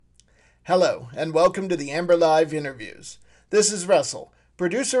Hello, and welcome to the Amber Live interviews. This is Russell,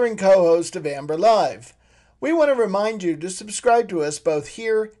 producer and co-host of Amber Live. We want to remind you to subscribe to us both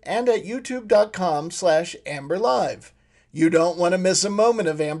here and at youtube.com/amberlive. You don't want to miss a moment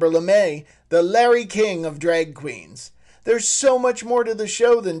of Amber LeMay, the Larry King of drag queens. There's so much more to the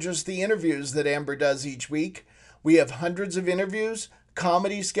show than just the interviews that Amber does each week. We have hundreds of interviews,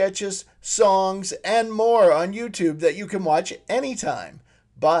 comedy sketches, songs, and more on YouTube that you can watch anytime.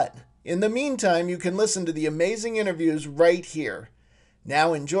 But in the meantime, you can listen to the amazing interviews right here.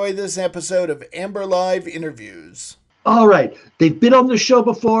 Now enjoy this episode of Amber Live Interviews. All right. They've been on the show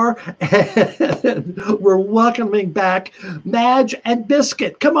before, and we're welcoming back Madge and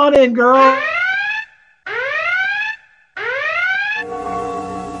Bisket. Come on in, girl.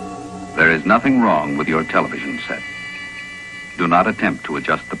 There is nothing wrong with your television set. Do not attempt to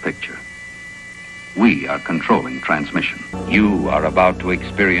adjust the picture. We are controlling transmission. You are about to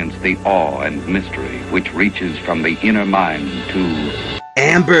experience the awe and mystery which reaches from the inner mind to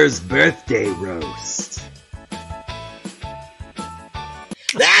Amber's birthday roast.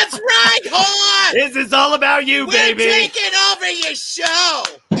 That's right, Horn! This is all about you, baby. We're taking over your show,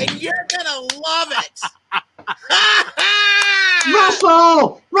 and you're gonna love it.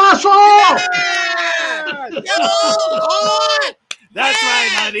 Russell! Yeah! Yo, Horn! That's right,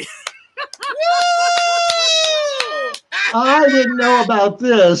 honey. I didn't know about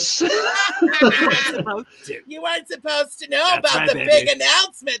this. You weren't supposed to know That's about right, the baby. big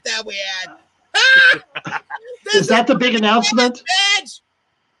announcement that we had. Is that the big announcement? Madge.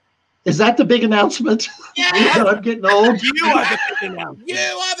 Is that the big announcement? Yeah. That I'm getting old? You are the big announcement. You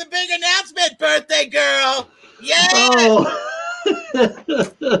are the big announcement, birthday girl. Yeah. Oh.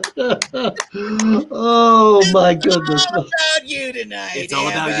 Oh, my It's goodness. all about you tonight. It's all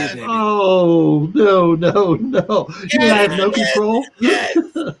about you, Amber. baby. Oh, no. You have no control? Yes.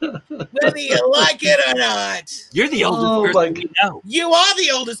 Whether you like it or not. You're the oldest Oh, person my- we know. You are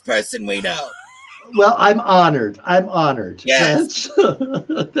the oldest person we know. Well, I'm honored. Yes.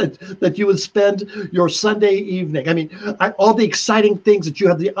 that you would spend your Sunday evening. I mean, all the exciting things that you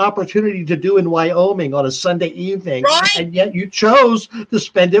have the opportunity to do in Wyoming on a Sunday evening, Right. and yet you chose to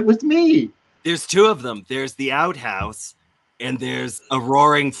spend it with me. There's two of them. There's the outhouse, and there's a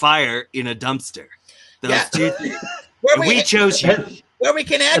roaring fire in a dumpster. Those Yeah. two things. Where And we chose you. where we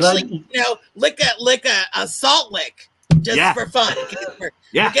can actually, lick a salt lick just Yeah. for fun. Because we're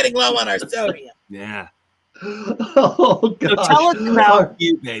Yeah. getting low on our sodium. Yeah. Oh, So God. tell us about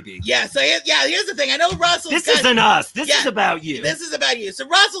you, baby. Yeah, so here's the thing. I know Russell's This got, isn't us. This Yeah. is about you. This is about you. So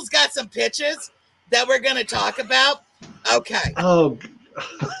Russell's got some pitches that we're going to talk about. Okay. Oh,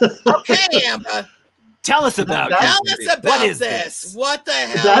 Okay, Amber. Tell us about That- you, Tell baby. us about What is this. What the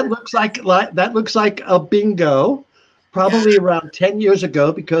hell? that looks like a bingo. Probably around 10 years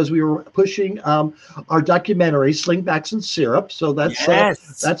ago, because we were pushing our documentary, Slingbacks and Syrup. So that's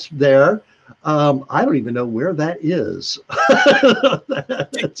Yes. that's there. I don't even know where that is.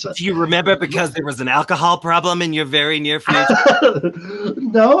 Do you remember because there was an alcohol problem in your very near future?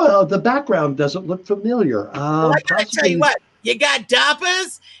 No, the background doesn't look familiar. Well, I gotta tell you possibly- what. You got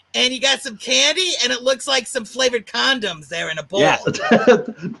Doppers and you got some candy, and it looks like some flavored condoms there in a bowl. Yeah.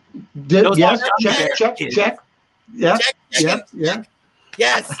 Those Yes, are check. Yeah, Check, yeah, check, yeah.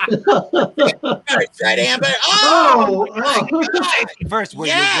 Yes. First, right, Amber? Oh, Oh, my oh. God. First, were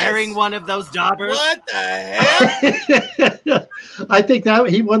Yes. you wearing one of those daubers? What the hell? I think that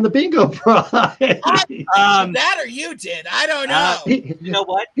he won the bingo prize. That or you did. I don't know. You know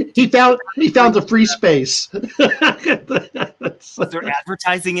what? He found the free space. Was there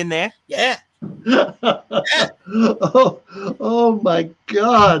advertising in there? Yeah. Oh my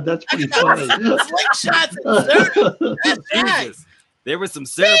God, that's pretty funny. Slingshots and syrup. That's right. Jesus. There was some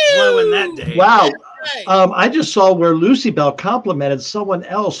syrup flowing that day. Wow. Right. I just saw where Lucy Bell complimented someone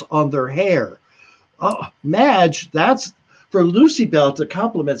else on their hair. Oh, Madge, that's for Lucy Bell to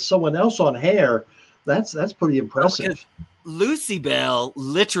compliment someone else on hair. That's pretty impressive. Lucy Bell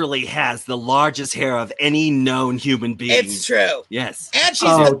literally has the largest hair of any known human being. It's true. Yes. And she's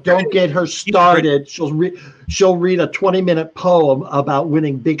Oh, don't get her started. She'll read a 20-minute poem about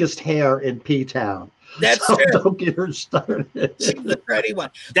winning biggest hair in P-Town. that's So true. don't get her started. She's the pretty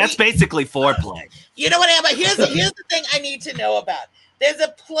one. That's basically foreplay. You know what, Amber? Here's the thing I need to know about. There's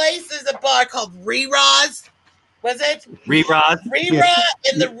a bar called Re-Raws. Was it? Re-Rod, Re-Raw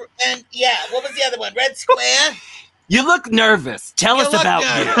and what was the other one? Red Square? you look nervous. Tell You us look about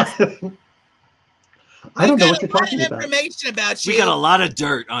nervous. you. I don't know We've what got you're a lot talking of about. information about you. We got a lot of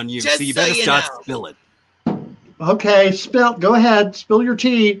dirt on you, Just so you so better you start know. spilling. Okay, go ahead, spill your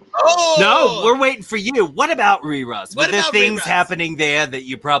tea. Oh No, we're waiting for you. What about reruns? What Were there about things reruns? happening there that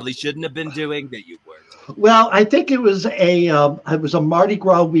you probably shouldn't have been doing that you weren't? Well, I think it was a Mardi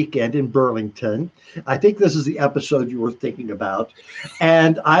Gras weekend in Burlington. I think this is the episode you were thinking about,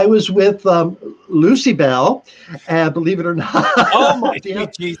 and I was with Lucy Bell, and believe it or not, Oh my yeah,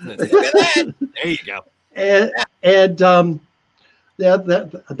 Jesus! Look at that. There you go. and yeah,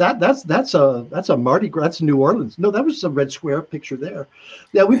 that's a Mardi Gras. That's New Orleans. No, that was a Red Square picture there.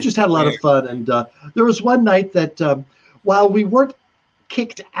 Yeah, we've Red just had a lot of fun, and there was one night that while we weren't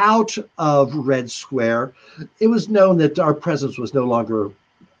kicked out of Red Square, it was known that our presence was no longer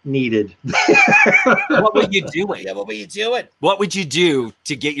needed. What were you doing? Yeah, what were you doing? What would you do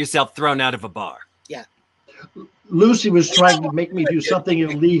to get yourself thrown out of a bar? Yeah. Lucy was trying to make me do something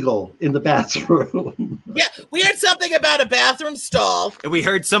illegal in the bathroom. Yeah, we heard something about a bathroom stall. And we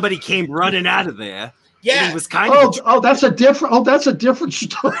heard somebody came running out of there. Yeah. And he was kind of that's a different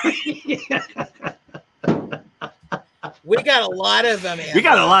story. We got a lot of them. We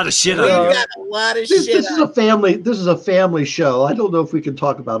got a lot of shit We on here. got a lot of This shit. is a family show. I don't know if we can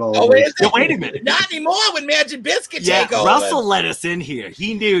talk about all Oh, of wait, this. is it? Wait a minute. Not anymore when Madge and Bisket Yeah, take over. Russell let us in here.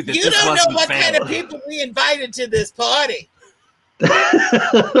 He knew that You this don't know wasn't what fair. kind of people we invited to this party. I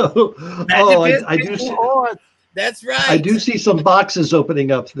do see. That's right. I do see some boxes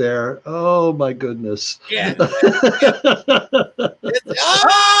opening up there. Oh my goodness. Yeah.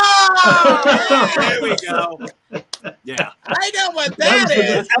 Oh! There we go. Yeah. I know what That that was the- is.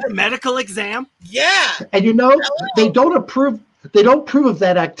 Is that a medical exam? Yeah. And you know, they don't approve of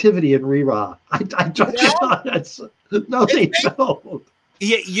that activity in Rira. No, they don't.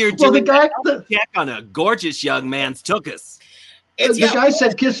 You're Well, doing the a check on a gorgeous young man's tuchus. It's the guy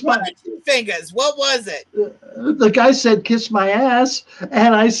said kiss one my or two fingers. What was it? the guy said kiss my ass,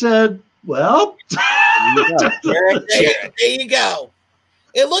 and I said, well, There you go.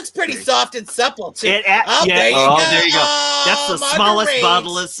 It looks pretty soft and supple too. There you go. That's the smallest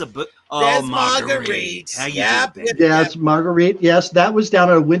bottle of There's Marguerite. How you Yep. doing, baby? yes, Marguerite. Yes, that was down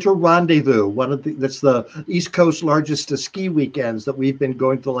at a Winter Rendezvous, that's the East Coast largest ski weekends that we've been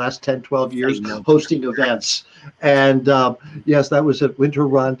going to the last 10, 12 years, hosting events. And yes, that was at Winter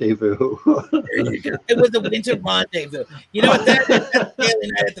Rendezvous. It was a winter rendezvous. You know what that is? That's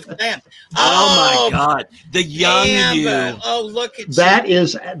Daily Night at the Slam. Oh my God. The young Amber. you. Oh, look at That you.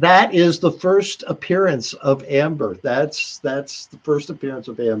 is the first appearance of Amber. That's the first appearance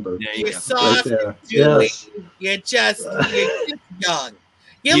of Amber. There you You're go. soft, Right there. dewy. Yes. You're just young.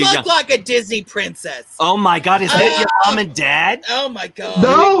 You You're look young. like a Disney princess. Oh my God. Is that your mom and dad? Oh my God.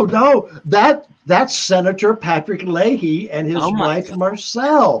 No, that's Senator Patrick Leahy and his Oh my wife God.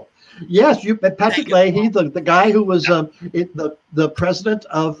 Marcelle. Yes, Patrick you. Leahy, the guy who was the president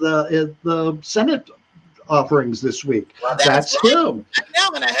of the Senate offerings this week. Well, That's right. him. I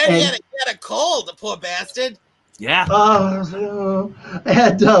know, and I heard he had a cold, the poor bastard. Yeah.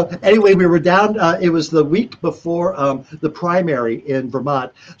 Anyway, we were down. It was the week before the primary in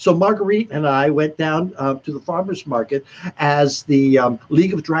Vermont. So Marguerite and I went down to the farmers market as the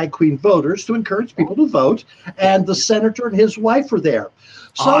League of Drag Queen Voters to encourage people to vote. And the senator and his wife were there.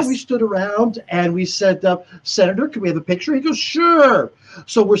 So Awesome. we stood around and we said, Senator, can we have a picture? He goes, sure.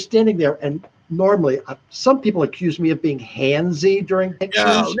 So we're standing there, and normally some people accuse me of being handsy during pictures.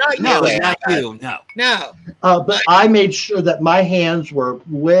 No, not you. No, Amber. not you. No. No. But I made sure that my hands were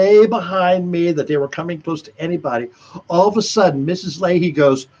way behind me, that they were coming close to anybody. All of a sudden, Mrs. Leahy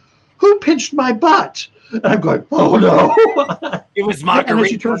goes, "Who pinched my butt?" And I'm going, "Oh no!" It was And then Marguerite.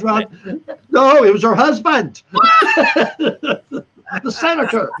 she turns around. No, it was her husband, the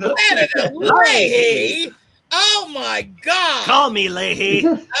senator. Senator Leahy. Oh my God. Call me Leahy.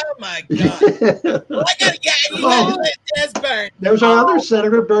 Oh my God. Well, I gotta get you. Oh. There's Bern. There's our other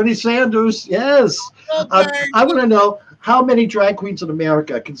senator, Bernie Sanders. Yes. Oh, Bern. I want to know how many drag queens in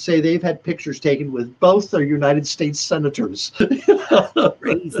America can say they've had pictures taken with both their United States senators.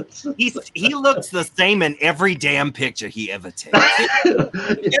 He looks the same in every damn picture he ever takes.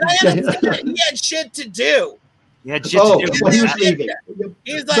 And I understand he had shit to do. He had shit to do. Well, he was leaving.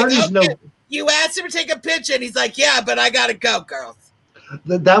 He was like, Bernie's okay, you asked him to take a picture, and he's like, yeah, but I gotta go, girls.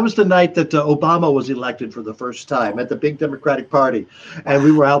 That was the night that Obama was elected for the first time at the big Democratic Party. And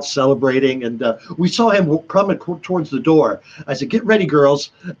we were out celebrating, and we saw him coming towards the door. I said, "Get ready,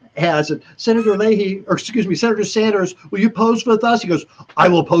 girls." And I said, Senator Sanders, will you pose with us? He goes, "I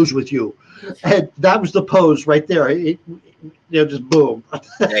will pose with you." And that was the pose right there. Just boom.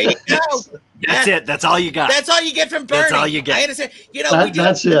 There you go. That's it. That's all you got. That's all you get from Bernie. That's all you get. I understand. You know,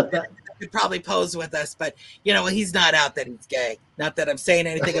 That's it. could probably pose with us, but you know, he's not out that he's gay. Not that I'm saying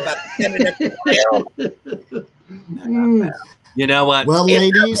anything about the You know what? Well,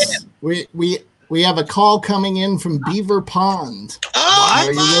 ladies, we have a call coming in from Beaver Pond.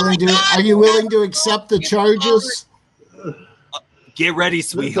 Oh, Are you willing to accept the charges? Get ready, The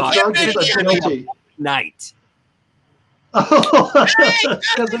sweetheart. charges are guilty. Night. Oh,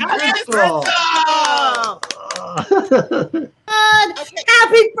 Cousin Crystal.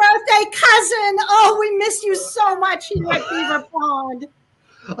 Happy birthday, cousin! Oh, we miss you so much here at Beaver Pond.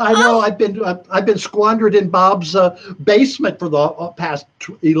 I know. I've been squandered in Bob's basement for the past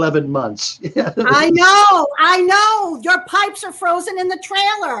 11 months. I know. Your pipes are frozen in the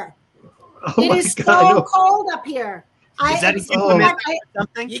trailer. Oh It is God, so cold up here. Is that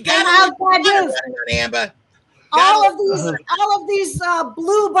something? you I'll got tell you, Amber. all of these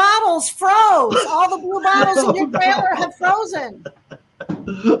blue bottles froze. All the blue bottles in your trailer have frozen.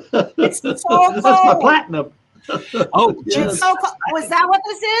 It's so cold. That's my platinum. Oh, Yes. It's so cold. Was that what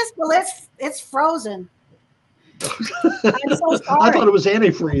this is? Well, it's frozen. I'm so sorry. I thought it was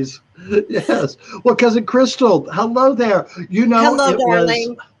antifreeze. Yes. Well, Cousin Crystal, hello there. You know, Hello,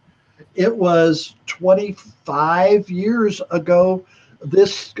 darling. It was 25 years ago.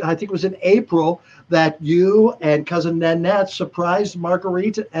 I think it was in April, that you and Cousin Nanette surprised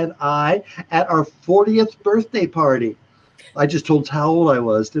Marguerite and I at our 40th birthday party. I just told how old I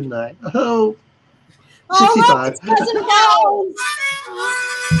was, didn't I? Oh, 65. Look, it's Cousin Bones.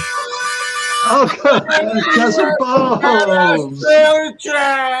 Oh, Cousin Bones.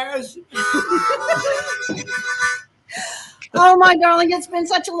 Oh, my darling, it's been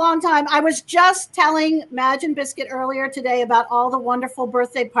such a long time. I was just telling Madge and Bisket earlier today about all the wonderful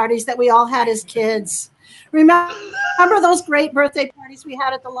birthday parties that we all had as kids. Remember those great birthday parties we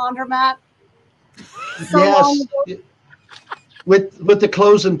had at the laundromat? So long Yes. ago. With the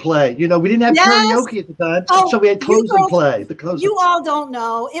close and play. You know, we didn't have karaoke at the time, so we had close and play. You all don't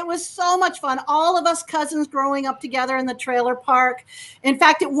know. It was so much fun. All of us cousins growing up together in the trailer park. In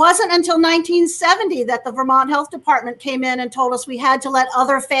fact, it wasn't until 1970 that the Vermont Health Department came in and told us we had to let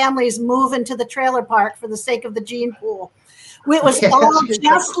other families move into the trailer park for the sake of the gene pool. It was all just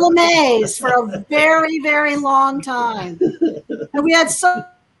LeMays for a very, very long time. And we had so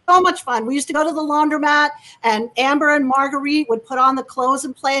much fun. We used to go to the laundromat, and Amber and Marguerite would put on the clothes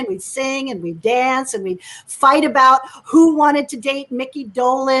and play, and we'd sing and we'd dance and we'd fight about who wanted to date Mickey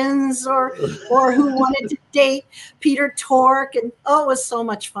Dolenz or who wanted to date Peter Tork. And it was so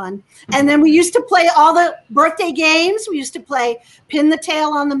much fun. And then we used to play all the birthday games. We used to play Pin the Tail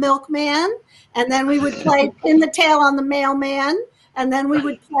on the Milkman, and then we would play Pin the Tail on the Mailman, and then we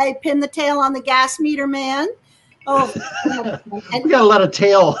would play Pin the Tail on the Gas Meter Man. Oh, and we got a lot of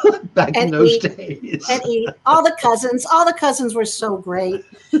tail back in those days. And eat. All the cousins were so great.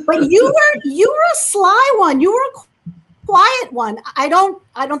 But you were a sly one. You were a quiet one. I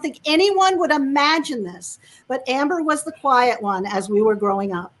don't think anyone would imagine this, but Amber was the quiet one as we were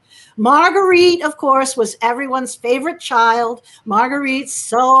growing up. Marguerite, of course, was everyone's favorite child. Marguerite,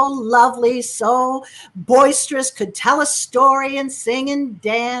 so lovely, so boisterous, could tell a story and sing and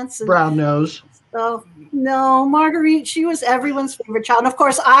dance. And brown nose. so, no, Marguerite, she was everyone's favorite child. And of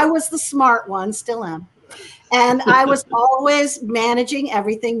course, I was the smart one, still am. And I was always managing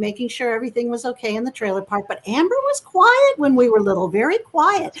everything, making sure everything was okay in the trailer park. But Amber was quiet when we were little, very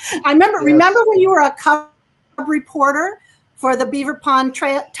quiet. I remember when you were a cub reporter for the Beaver Pond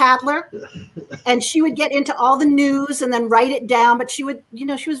Tattler, and she would get into all the news and then write it down. But she would,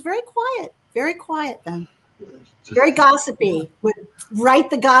 she was very quiet then. Very gossipy. Would write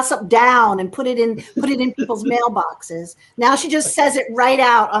the gossip down and put it in people's mailboxes. Now she just says it right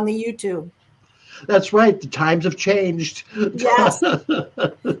out on the YouTube. That's right. The times have changed. Yes.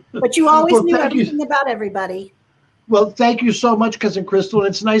 But you always knew everything about everybody. Well, thank you so much, Cousin Crystal. And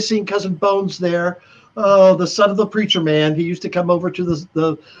it's nice seeing Cousin Bones there. Oh, the son of the preacher man. He used to come over to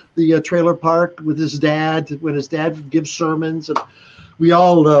the trailer park with his dad when his dad would give sermons, and we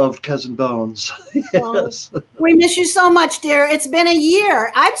all love Cousin Bones. Yes. We miss you so much, dear. It's been a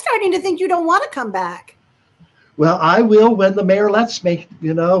year. I'm starting to think you don't want to come back. Well, I will when the mayor lets me.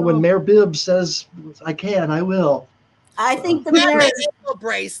 When Mayor Bibb says I can, I will. I think the mayor is a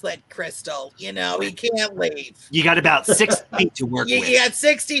bracelet, Crystal. He can't leave. You got about 6 feet to work with. You got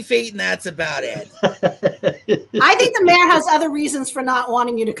 60 feet, and that's about it. I think the mayor has other reasons for not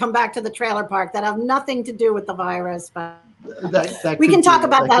wanting you to come back to the trailer park that have nothing to do with the virus, but that we can talk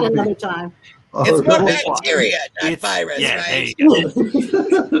about that another time. It's more bacteria, not virus, right?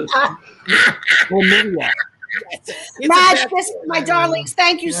 Madge, my darlings,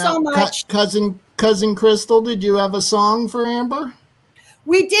 thank you so much. Cousin Crystal, did you have a song for Amber?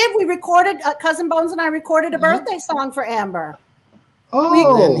 We did. We recorded, Cousin Bones and I recorded a birthday song for Amber.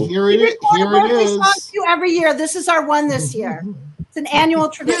 Oh, And here We it record a birthday song is. for you every year. This is our one this year. It's an annual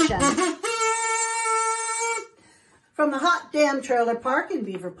tradition. From the Hot Dam Trailer Park in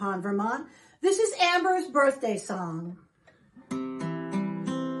Beaver Pond, Vermont, this is Amber's birthday song.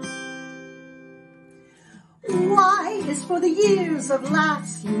 Y is for the years of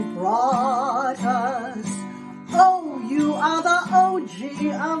laughs you brought us. Oh, you are the OG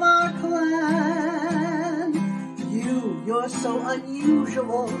of our clan. You're so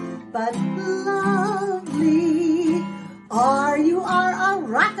unusual, but lovely. You are a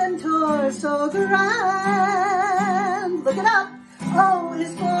raconteur so grand. Look it up. O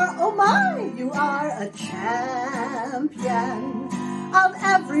is for, oh my, you are a champion of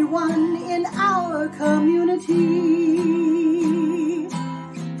everyone in our community.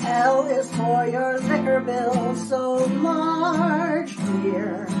 L is for your liquor bill so large,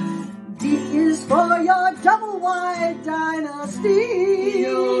 dear. D is for your double wide dynasty.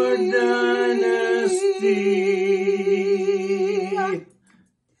 Your dynasty.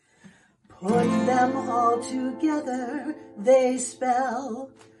 Put them all together, they spell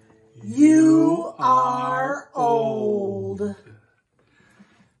you are old.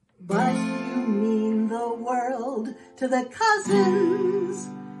 But you mean the world to the cousins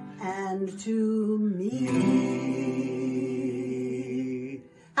and to me.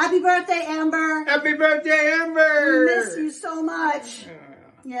 Happy birthday, Amber. Happy birthday, Amber. We miss you so much.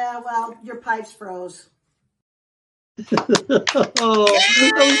 Yeah, well, your pipes froze. oh,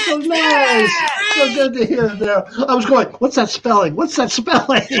 that was so nice. So good to hear there. I was going, what's that spelling? What's that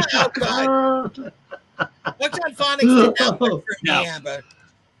spelling? Oh, God. What's on phonics did not work for me, Amber.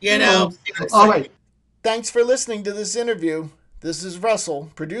 You know? All right. Thanks for listening to this interview. This is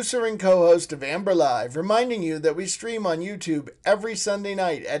Russell, producer and co-host of Amber Live, reminding you that we stream on YouTube every Sunday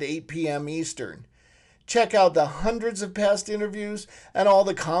night at 8 p.m. Eastern. Check out the hundreds of past interviews and all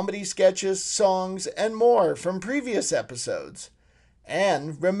the comedy sketches, songs, and more from previous episodes.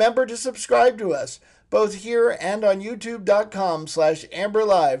 And remember to subscribe to us, both here and on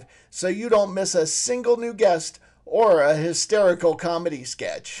youtube.com/AmberLive, so you don't miss a single new guest or a hysterical comedy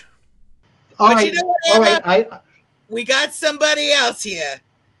sketch. All But right. you know what, All Emma? right. We got somebody else here.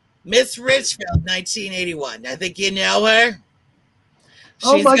 Miss Richfield, 1981. I think you know her.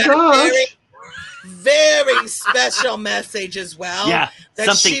 Oh, my got gosh. a very, very special message as well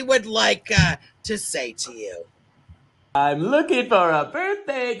that she would like to say to you. I'm looking for a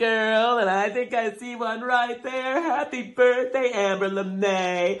birthday girl, and I think I see one right there. Happy birthday, Amber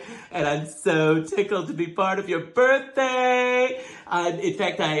LeMay. And I'm so tickled to be part of your birthday. In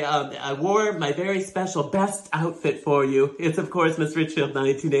fact, I wore my very special best outfit for you. It's, of course, Miss Richfield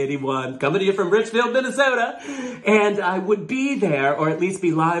 1981, coming to you from Richfield, Minnesota. And I would be there, or at least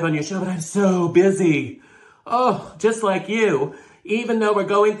be live on your show, but I'm so busy. Oh, just like you. Even though we're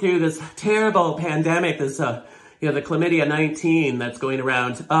going through this terrible pandemic, this the chlamydia 19 that's going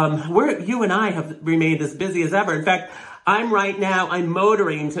around. You and I have remained as busy as ever. In fact, I'm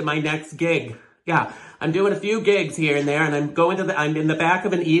motoring to my next gig. Yeah, I'm doing a few gigs here and there, and I'm in the back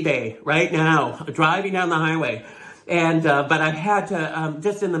of an eBay right now, driving down the highway. And, but I've had to,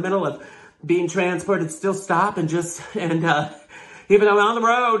 just in the middle of being transported, still stop and even though I'm on the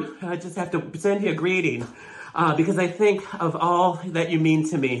road, I just have to send you a greeting, because I think of all that you mean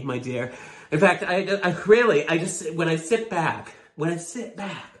to me, my dear. In fact, when I sit back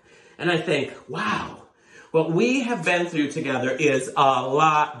and I think, wow, what we have been through together is a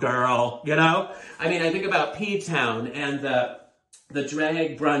lot, girl, you know? I mean, I think about P-Town and the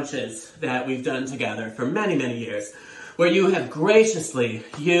drag brunches that we've done together for many, many years, where you have graciously,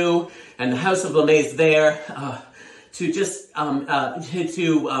 you and the House of LeMay's there, well,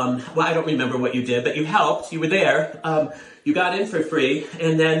 I don't remember what you did, but you helped, you were there, you got in for free,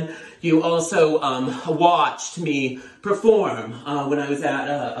 and then you also watched me perform when I was at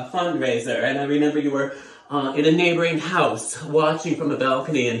a fundraiser, and I remember you were in a neighboring house watching from a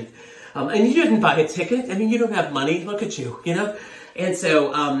balcony, and you didn't buy a ticket. I mean, you don't have money. Look at you, you know? And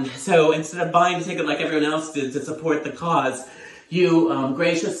so instead of buying a ticket like everyone else did to support the cause, you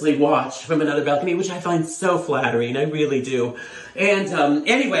graciously watched from another balcony, which I find so flattering. I really do. And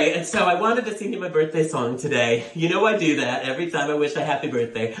anyway, and so I wanted to sing you my birthday song today. You know I do that every time I wish a happy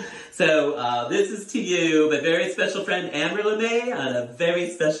birthday. So this is to you, my very special friend Amber LeMay, on a very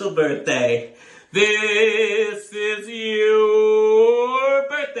special birthday. This is your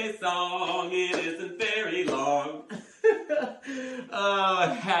birthday song. It isn't very long. Oh,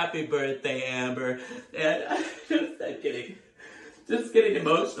 happy birthday, Amber. And I'm just getting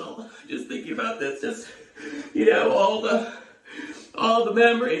emotional. Just thinking about this. Just, you know, all all the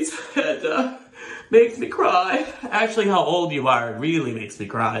memories. It makes me cry. Actually, how old you are really makes me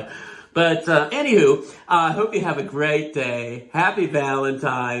cry. But anywho, I hope you have a great day. Happy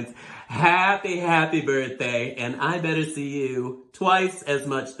Valentine's. Happy birthday. And I better see you twice as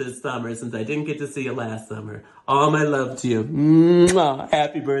much this summer since I didn't get to see you last summer. All my love to you. Mwah.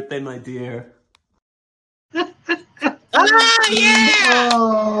 Happy birthday, my dear. Yeah.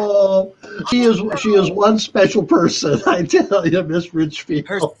 Oh, she is one special person. I tell you, Miss Richfield.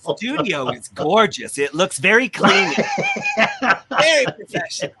 Her studio is gorgeous. It looks very clean. Very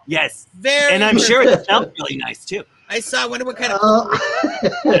professional. Yes. Very. And I'm sure it smells really nice too. I saw. I wonder what kind of.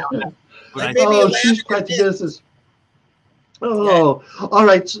 Like, maybe she's quite the business. Oh, all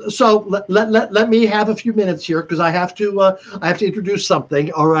right. So let me have a few minutes here because I have to introduce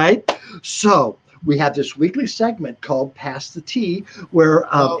something. All right. So we have this weekly segment called Pass the Tea, where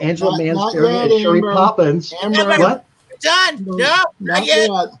Angela Mansberry and Sherry Poppins. Amber, what? Done. No, not yet.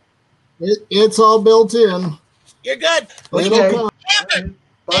 It's all built in. You're good. Okay. Amber.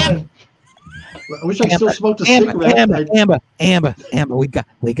 Fine. I wish I still smoked a cigarette. Amber,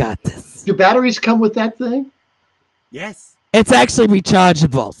 we got this. Do batteries come with that thing? yes. It's actually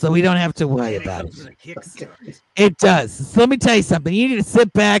rechargeable, so we don't have to worry about it. It does. So let me tell you something. You need to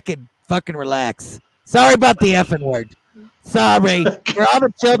sit back and fucking relax. Sorry about the effing word. Sorry. For all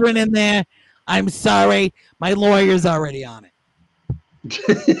the children in there, I'm sorry. My lawyer's already on it.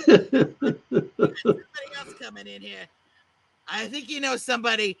 Somebody else coming in here. I think you know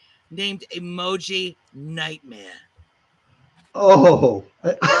somebody named Emoji Nightmare. Oh,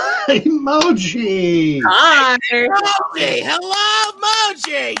 Emoji. Hi. Emoji. Hello,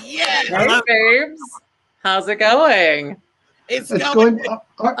 Emoji. Yeah. Hey, babes. How's it going? It's It's going. going.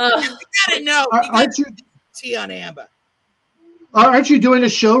 You gotta know. Aren't you? Tea on Amber. Aren't you doing a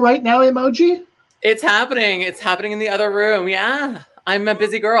show right now, Emoji? It's happening. It's happening in the other room. Yeah. I'm a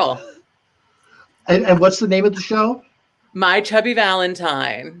busy girl. And what's the name of the show? My Chubby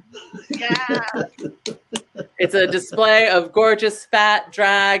Valentine. It's a display of gorgeous, fat,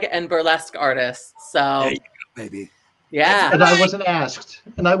 drag, and burlesque artists. So, There you go, baby. yeah. And I wasn't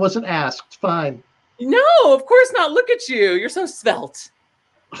asked. Fine. No, of course not. Look at you. You're so svelte.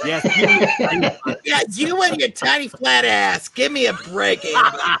 Yes. Yeah, you and your tiny flat ass. Give me a break,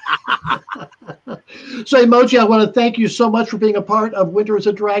 Amber. So, Emoji, I want to thank you so much for being a part of Winter is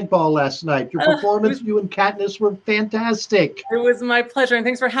a Drag Ball last night. Your performance, you and Katniss, were fantastic. It was my pleasure, and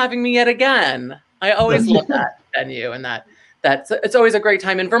thanks for having me yet again. I always love that venue, and that's it's always a great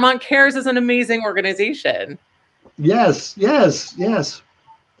time. And Vermont Cares is an amazing organization. Yes.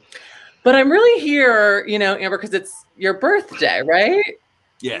 But I'm really here, Amber, because it's your birthday, right?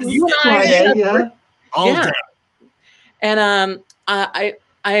 Yes. You and Friday, yeah. All day. And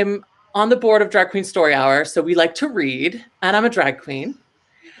I'm on the board of Drag Queen Story Hour, so we like to read, and I'm a drag queen.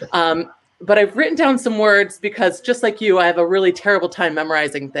 But I've written down some words because, just like you, I have a really terrible time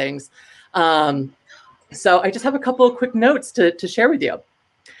memorizing things. So I just have a couple of quick notes to share with you.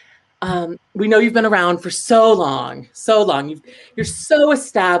 We know you've been around for so long. You're so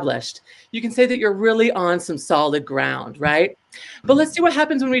established. You can say that you're really on some solid ground, right? But let's see what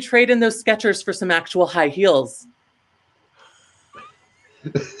happens when we trade in those Skechers for some actual high heels.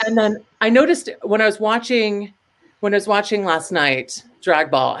 And then I noticed when I was watching last night,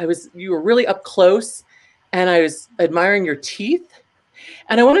 Drag Ball, you were really up close, and I was admiring your teeth.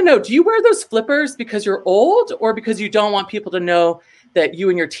 And I want to know, do you wear those flippers because you're old or because you don't want people to know that you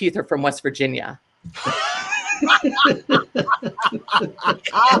and your teeth are from West Virginia?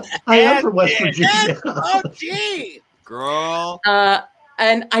 I am from West Virginia. Oh, gee. Girl.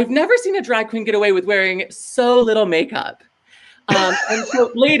 And I've never seen a drag queen get away with wearing so little makeup. And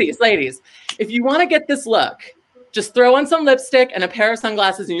so, ladies, if you want to get this look, just throw on some lipstick and a pair of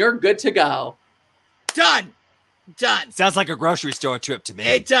sunglasses and you're good to go. Done. Sounds like a grocery store trip to me.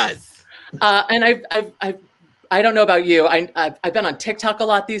 It does. And I don't know about you. I've been on TikTok a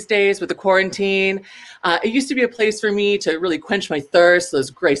lot these days with the quarantine. It used to be a place for me to really quench my thirst, those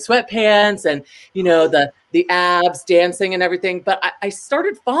gray sweatpants and, the abs dancing and everything. But I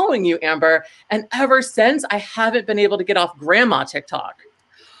started following you, Amber. And ever since, I haven't been able to get off grandma TikTok.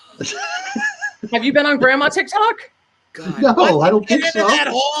 Have you been on grandma TikTok? God, No, I don't think get so. into that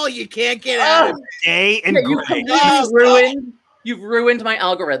hole, you can't get out of it. Day and gray. You've ruined my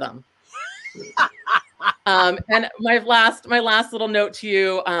algorithm. And my last little note to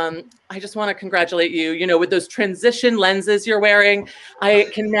you, I just want to congratulate you. With those transition lenses you're wearing, I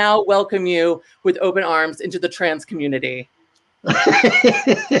can now welcome you with open arms into the trans community.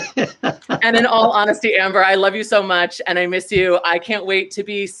 And in all honesty, Amber, I love you so much and I miss you. I can't wait to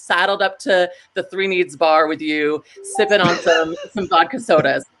be saddled up to the Three Needs bar with you, sipping on some vodka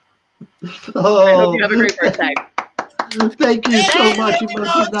sodas. I hope you have a great birthday. Thank you so much,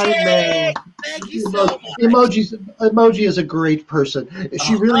 Emoji Nightmare. Thank you so much. Emoji is a great person.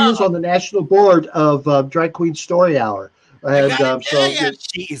 She really is on the national board of Drag Queen Story Hour. And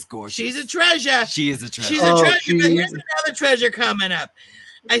she is gorgeous. She's a treasure. She is a treasure. She's a treasure. But here's another treasure coming up.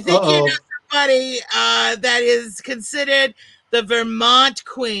 I think you know somebody that is considered the Vermont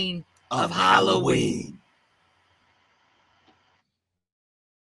Queen of Halloween.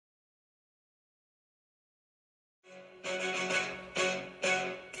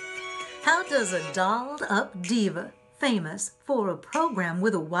 How does a dolled up diva, famous for a program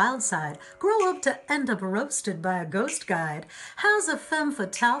with a wild side, grow up to end up roasted by a ghost guide? How's a femme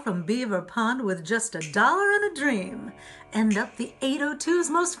fatale from Beaver Pond with just $1 and a dream end up the 802's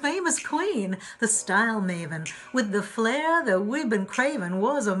most famous queen? The style maven with the flair that we've been craving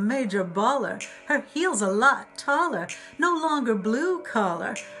was a major baller. Her heels a lot taller, no longer blue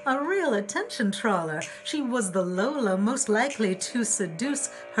collar, a real attention trawler. She was the Lola most likely to seduce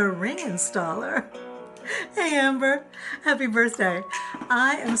her ring installer. Hey Amber, happy birthday.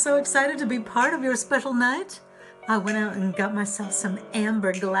 I am so excited to be part of your special night. I went out and got myself some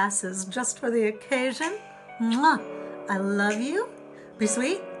amber glasses just for the occasion. Mwah. I love you. Be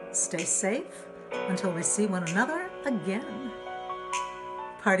sweet, stay safe, until we see one another again.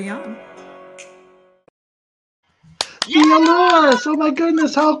 Party on. Tia Lewis, oh my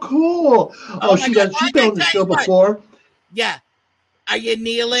goodness, how cool. She's been on the show before. Yeah. Are you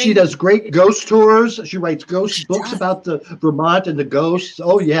kneeling? She does great ghost tours. She writes ghost books about the Vermont and the ghosts.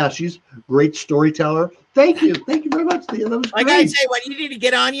 Oh yeah, she's a great storyteller. Thank you very much, Thea. That was great. I gotta tell you what, you need to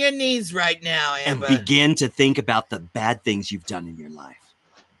get on your knees right now, Amber. And begin to think about the bad things you've done in your life.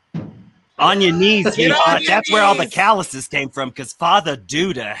 On your knees, sweetheart. That's where all the calluses came from, because Father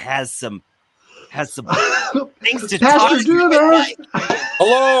Duda has some things to Pastor Duda.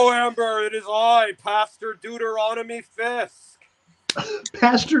 Hello, Amber. It is I, Pastor Deuteronomy Fisk.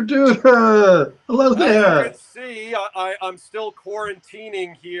 Pastor Duder, hello there. As you can see, I'm still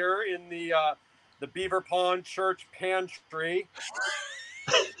quarantining here in the Beaver Pond Church pantry,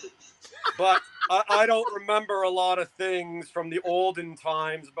 but I don't remember a lot of things from the olden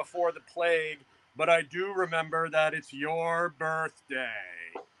times before the plague, but I do remember that it's your birthday.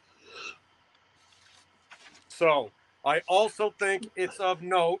 So I also think it's of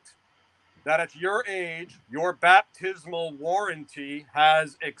note that at your age, your baptismal warranty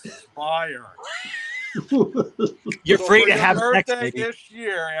has expired. You're free to have sex, baby. This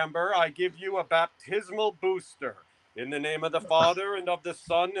year, Amber, I give you a baptismal booster in the name of the Father and of the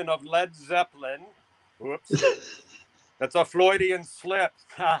Son and of Led Zeppelin. Whoops. That's a Freudian slip.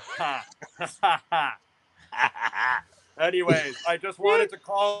 Anyways, I just wanted to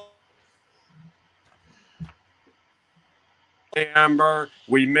call. Hey, Amber,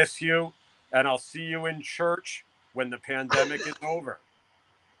 we miss you. And I'll see you in church when the pandemic is over.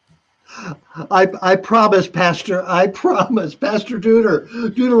 I promise, Pastor. I promise, Pastor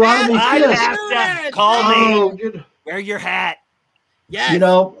Deuteronomy Fisk. Call me. Wear your hat. Yes. You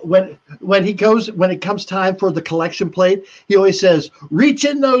know, when it comes time for the collection plate, he always says, "Reach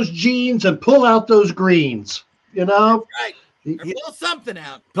in those jeans and pull out those greens." You know, right? Or pull something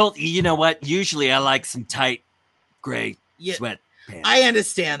out. You know what? Usually, I like some tight gray sweat. I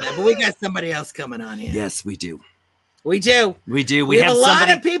understand that, but we got somebody else coming on here. Yes, we do. We do. We do. We have a lot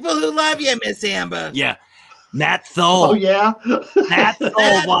of people who love you, Miss Amber. Yeah. Matt Thole. Oh, yeah? Matt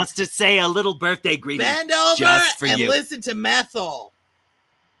Thole wants to say a little birthday greeting. Bend over just for and you. Listen to Matt Thole.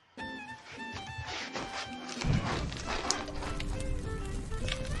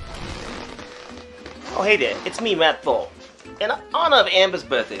 Oh, hey there. It's me, Matt Thole. In honor of Amber's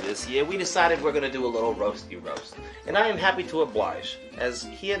birthday this year, we decided we're going to do a little roasty roast. And I am happy to oblige, as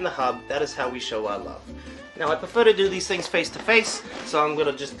here in the hub, that is how we show our love. Now, I prefer to do these things face to face, so I'm going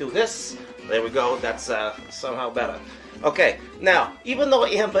to just do this. There we go. That's somehow better. Okay, now, even though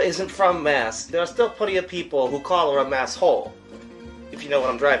Amber isn't from Mass, there are still plenty of people who call her a Mass hole, if you know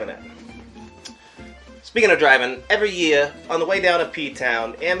what I'm driving at. Speaking of driving, every year, on the way down to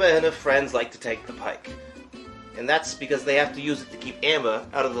P-Town, Amber and her friends like to take the Pike. And that's because they have to use it to keep Amber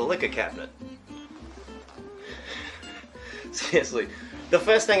out of the liquor cabinet. Seriously, the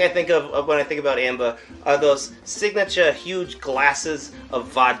first thing I think of when I think about Amber are those signature huge glasses of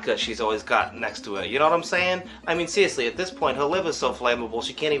vodka she's always got next to her. You know what I'm saying? I mean, seriously, at this point, her liver's so flammable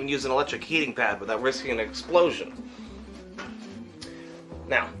she can't even use an electric heating pad without risking an explosion.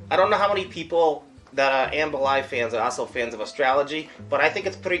 Now, I don't know how many people that Amber Live fans are also fans of astrology, but I think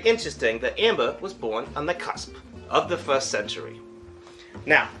it's pretty interesting that Amber was born on the cusp of the 1st century.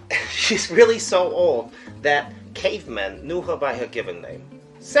 Now, she's really so old that cavemen knew her by her given name,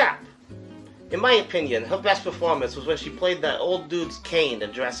 Sap. In my opinion, her best performance was when she played that old dude's cane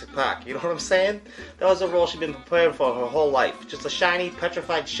in Jurassic Park. You know what I'm saying? That was a role she'd been preparing for her whole life. Just a shiny,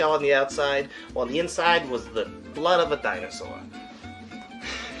 petrified shell on the outside, while on the inside was the blood of a dinosaur.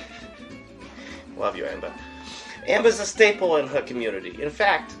 Love you, Amber. Amber's a staple in her community. In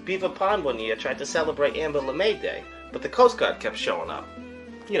fact, Beaver Pond one year tried to celebrate Amber LeMay Day, but the Coast Guard kept showing up.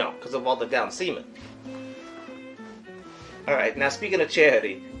 You know, because of all the down seamen. Alright, now speaking of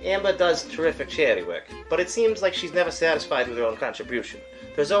charity, Amber does terrific charity work, but it seems like she's never satisfied with her own contribution.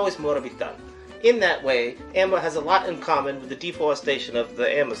 There's always more to be done. In that way, Amber has a lot in common with the deforestation of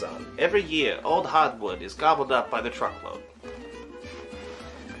the Amazon. Every year, old hardwood is gobbled up by the truckload.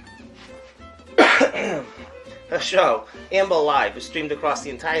 Her show, Amber Live, is streamed across the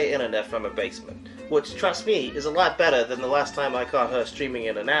entire internet from her basement, which, trust me, is a lot better than the last time I caught her streaming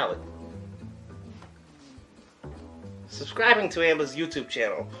in an alley. Subscribing to Amber's YouTube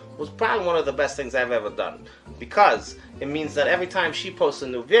channel was probably one of the best things I've ever done, because it means that every time she posts a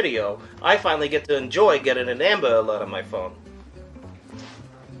new video, I finally get to enjoy getting an Amber alert on my phone.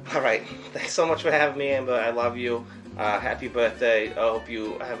 Alright, thanks so much for having me, Amber. I love you. Happy birthday. I hope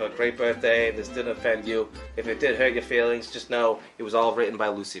you have a great birthday. This didn't offend you. If it did hurt your feelings, just know it was all written by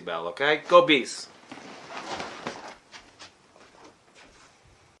Lucy Bell, okay? Go Beast!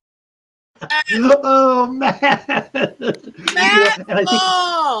 Oh, Matt! Matt!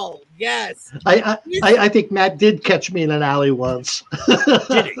 Oh, yes. I think Matt did catch me in an alley once.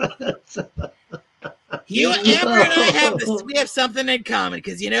 Did he? You, Amber, and I have this. We have something in common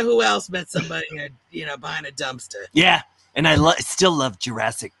because you know who else met somebody, behind a dumpster? Yeah, and I still love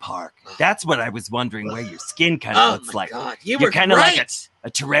Jurassic Park. That's what I was wondering. Where your skin kind of looks like. God. You're kind of like a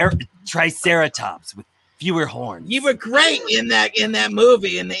Triceratops with fewer horns. You were great in that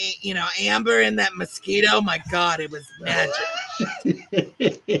movie, and Amber and that mosquito. My God, it was magic.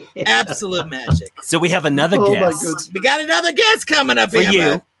 Absolute magic. So we have another guest. We got another guest coming up for Amber.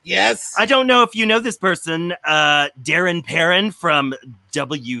 you. Yes. I don't know if you know this person, Darren Perrin from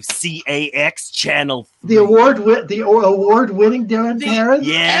WCAX Channel 3. The award-winning Darren Perrin?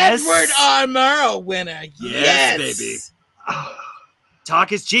 Yes. Edward R. Murrow winner. Yes, baby.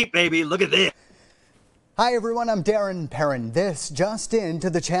 Talk is cheap, baby. Look at this. Hi, everyone. I'm Darren Perrin. This just into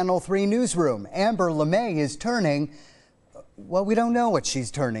the Channel 3 newsroom. Amber LeMay is turning... Well, we don't know what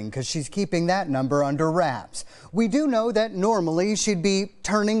she's turning because she's keeping that number under wraps. We do know that normally she'd be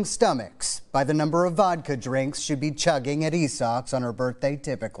turning stomachs by the number of vodka drinks she'd be chugging at Esox on her birthday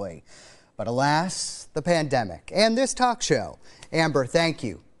typically. But alas, the pandemic and this talk show. Amber, thank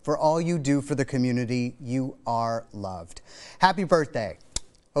you for all you do for the community. You are loved. Happy birthday.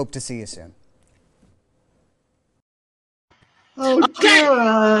 Hope to see you soon. Oh,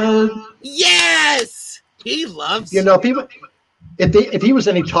 Darren! Yes! He loves people. If he was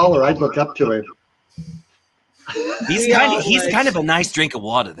any taller, I'd look up to him. He's kind of a nice drink of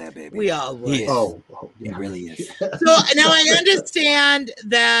water there, baby. We all would. He really is. So now I understand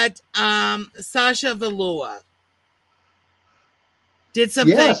that Sasha Velour did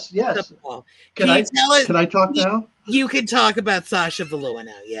something. Yes. Can I talk now? You can talk about Sasha Velour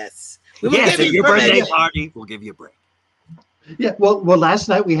now. Yes. Yes, at your birthday party, we'll give you a break. Yeah, well, last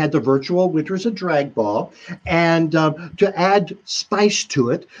night we had the virtual Winters of Drag Ball, and to add spice to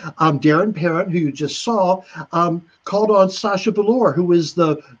it, Darren Perrin, who you just saw, called on Sasha Velour, who was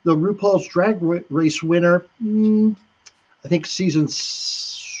the RuPaul's Drag Race winner, I think season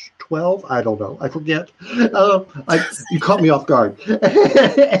 12. I don't know. I forget. You caught me off guard.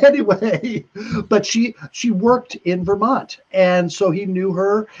 Anyway, but she worked in Vermont, and so he knew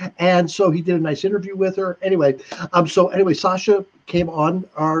her, and so he did a nice interview with her. Anyway, Sasha came on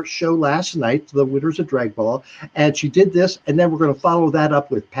our show last night, the Winners of Drag Ball, and she did this, and then we're going to follow that up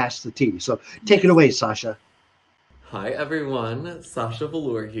with Pass the Tea. So take it away, Sasha. Hi, everyone. Sasha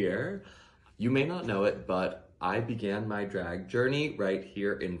Velour here. You may not know it, but I began my drag journey right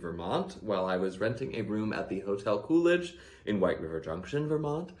here in Vermont while I was renting a room at the Hotel Coolidge in White River Junction,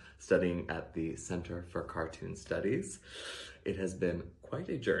 Vermont, studying at the Center for Cartoon Studies. It has been quite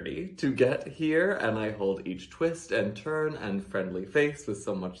a journey to get here, and I hold each twist and turn and friendly face with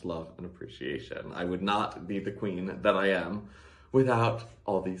so much love and appreciation. I would not be the queen that I am without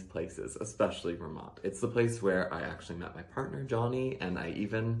all these places, especially Vermont. It's the place where I actually met my partner, Johnny, and I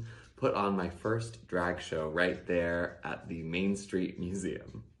even put on my first drag show right there at the Main Street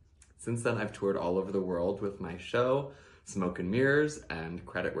Museum. Since then, I've toured all over the world with my show, smoke and mirrors, and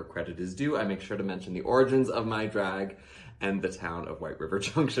credit where credit is due, I make sure to mention the origins of my drag and the town of White River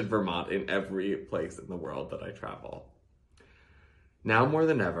Junction, Vermont in every place in the world that I travel. Now more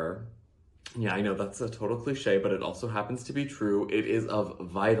than ever, yeah, I know that's a total cliche, but it also happens to be true. It is of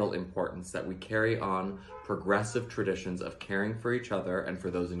vital importance that we carry on progressive traditions of caring for each other and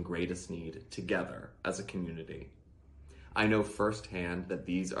for those in greatest need together as a community. I know firsthand that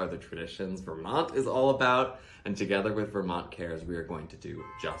these are the traditions Vermont is all about, and together with Vermont Cares, we are going to do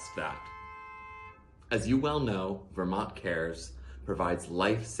just that. As you well know, Vermont Cares provides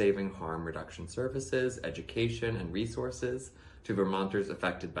life-saving harm reduction services, education, and resources to Vermonters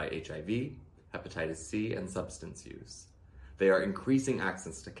affected by HIV, hepatitis C, and substance use. They are increasing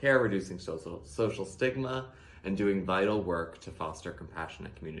access to care, reducing social stigma, and doing vital work to foster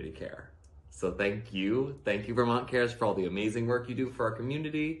compassionate community care. So thank you Vermont Cares for all the amazing work you do for our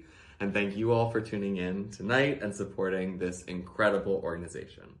community, and thank you all for tuning in tonight and supporting this incredible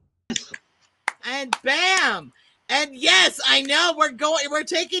organization. And bam! And yes, I know we're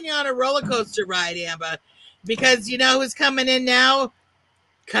taking you on a roller coaster ride, Amber, because you know who's coming in now?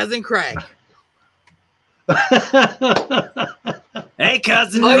 Cousin Craig. Hey,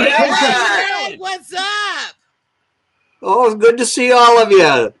 cousin. Oh, Craig. yeah. Craig, what's up? Oh, it's good to see all of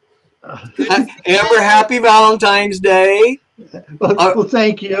you. Amber, happy Valentine's Day. Well,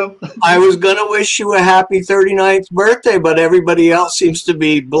 thank you. I was going to wish you a happy 39th birthday, but everybody else seems to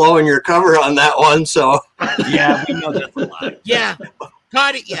be blowing your cover on that one. So yeah, we know that's a lie. Yeah.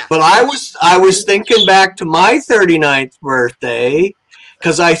 Party, yeah. But I was thinking back to my 39th birthday,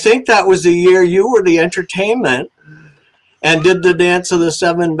 because I think that was the year you were the entertainment and did the Dance of the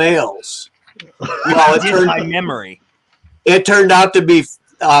Seven Veils. Well, it turned my memory. It turned out to be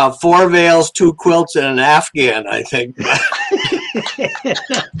 4 veils, 2 quilts, and an Afghan, I think. That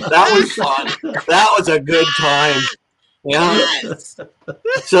was fun. That was a good time. Yeah. Yes.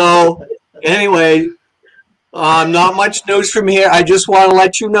 So, anyway, not much news from here. I just want to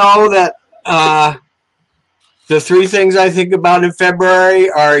let you know that the 3 things I think about in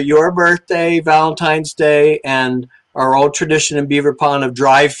February are your birthday, Valentine's Day, and our old tradition in Beaver Pond of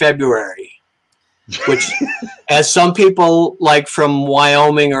Dry February. Which, as some people like from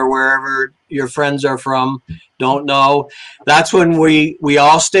Wyoming or wherever your friends are from don't know, that's when we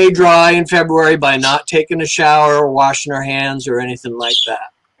all stay dry in February by not taking a shower or washing our hands or anything like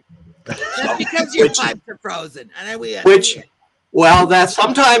that. That's because your pipes are frozen. And Well,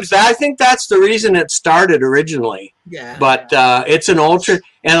 I think that's the reason it started originally. Yeah. But it's an ultra,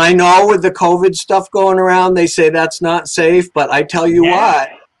 and I know with the COVID stuff going around, they say that's not safe. But I tell you what,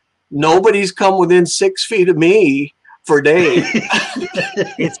 nobody's come within 6 feet of me for days.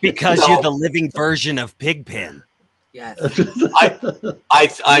 It's because you're the living version of Pigpen. Yes. I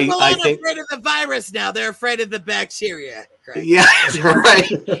People aren't think. afraid of the virus now. They're afraid of the bacteria. Craig. Yeah,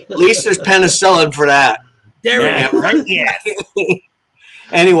 right. At least there's penicillin for that. There we go. Right? Yeah.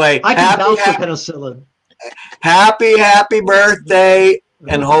 Anyway, I can vouch for penicillin. Happy birthday,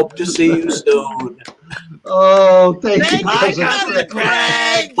 and hope to see you soon. Oh, thank you, Cousin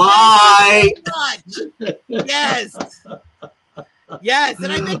Craig. Bye. Yes. Yes,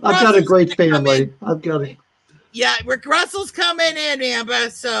 and I think I've got a great family. I've got a. Yeah, Rick Russell's coming in, Amber.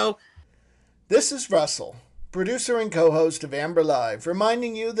 So this is Russell, producer and co-host of Amber Live,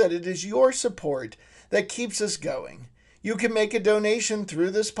 reminding you that it is your support that keeps us going. You can make a donation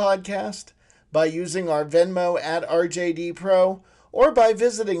through this podcast by using our Venmo at RJDPro or by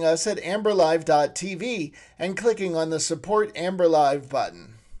visiting us at amberlive.tv and clicking on the Support Amber Live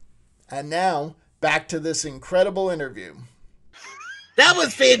button. And now, back to this incredible interview. That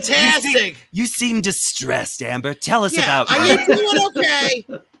was fantastic. You seem distressed, Amber. Tell us about Are you doing okay?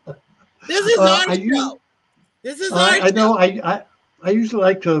 This is our show. This is our show. I know. I usually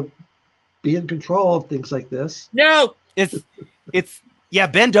like to be in control of things like this. No. It's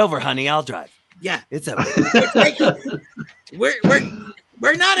bend over, honey. I'll drive. Yeah. It's okay.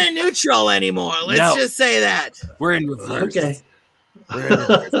 We're not in neutral anymore. Let's just say that. We're in reverse. Okay.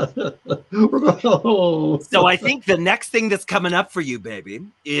 So I think the next thing that's coming up for you, baby,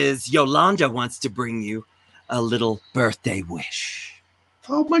 is Yolanda wants to bring you a little birthday wish.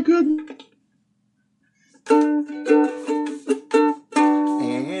 Oh my goodness.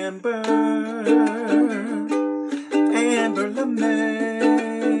 Amber LeMay,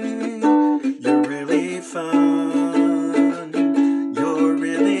 you're really fun, you're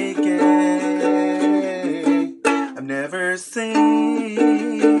really gay. I've never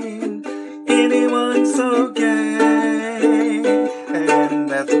seen anyone so gay, and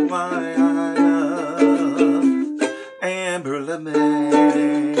that's why I love Amber LeMay.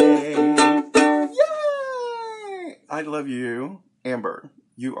 Yay! I love you.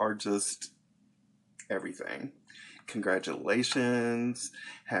 You are just everything. Congratulations.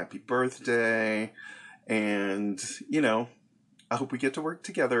 Happy birthday. And, you know, I hope we get to work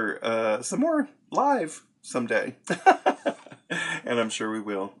together some more live someday. And I'm sure we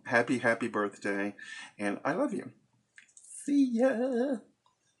will. Happy birthday. And I love you. See ya.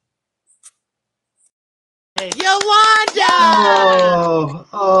 Yolanda!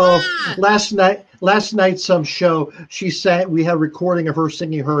 Last night some show she sang. We had a recording of her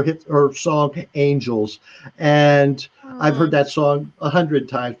singing her song "Angels," and I've heard that song 100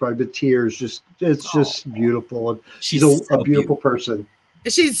 times, probably with tears. It's just beautiful, and she's a beautiful person.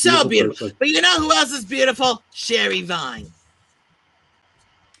 She's so beautiful. Person. But you know who else is beautiful? Sherry Vine.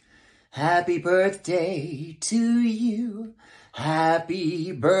 Happy birthday to you.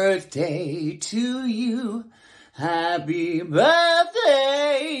 Happy birthday to you. Happy birthday.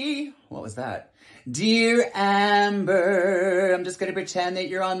 What was that? Dear Amber, I'm just going to pretend that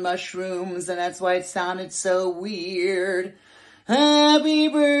you're on mushrooms and that's why it sounded so weird. Happy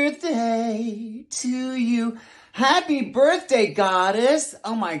birthday to you. Happy birthday, goddess.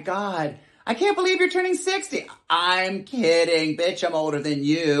 Oh my God. I can't believe you're turning 60. I'm kidding, bitch. I'm older than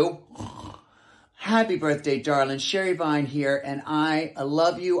you. Happy birthday, darling. Sherry Vine here, and I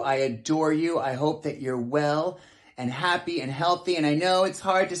love you. I adore you. I hope that you're well and happy and healthy. And I know it's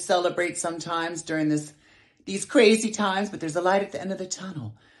hard to celebrate sometimes during these crazy times, but there's a light at the end of the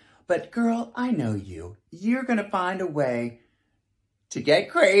tunnel. But girl, I know you. You're going to find a way to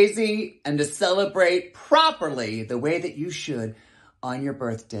get crazy and to celebrate properly the way that you should on your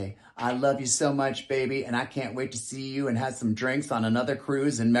birthday. I love you so much, baby, and I can't wait to see you and have some drinks on another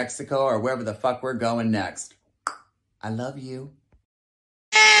cruise in Mexico or wherever the fuck we're going next. I love you.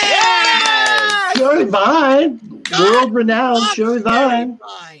 Sherry Vine, world-renowned Sherry Vine.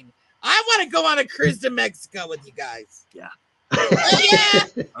 I want to go on a cruise to Mexico with you guys. Yeah.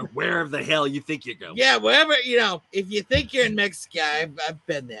 Yeah. Or wherever the hell you think you're going. Yeah, wherever, you know, if you think you're in Mexico, I've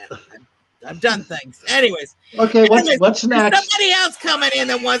been there. I've done things. Anyways. Okay, what's next? Somebody else coming in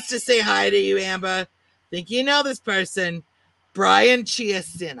that wants to say hi to you, Amber. Think you know this person. Brian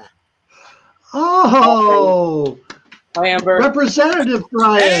Chiastina. Oh. Hi, Amber. Representative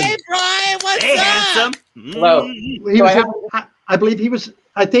Brian. Hey, Brian, what's Hey, up? handsome. Hello. I believe he was.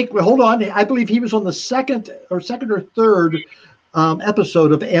 I think. Hold on. I believe he was on the second or third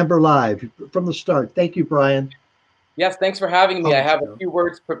episode of Amber Live from the start. Thank you, Brian. Yes, thanks for having me. I have a few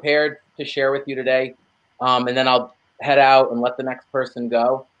words prepared to share with you today, and then I'll head out and let the next person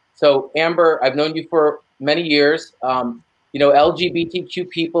go. So, Amber, I've known you for many years. You know, LGBTQ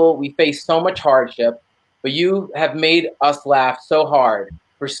people, we face so much hardship, but you have made us laugh so hard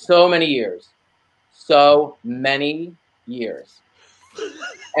for so many years. So many years.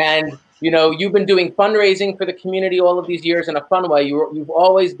 And, you know, you've been doing fundraising for the community all of these years in a fun way. You've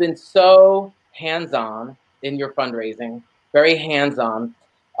always been so hands-on in your fundraising, very hands-on.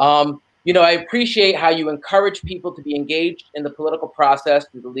 You know, I appreciate how you encourage people to be engaged in the political process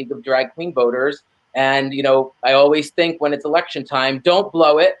through the League of Drag Queen Voters. And, you know, I always think when it's election time, don't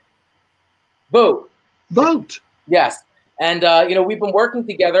blow it. Vote. Vote. Yes. And, you know, we've been working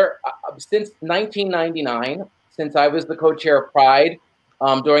together since 1999, since I was the co-chair of Pride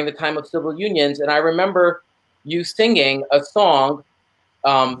during the time of civil unions. And I remember you singing a song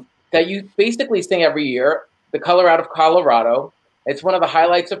that you basically sing every year, The Color Out of Colorado. It's one of the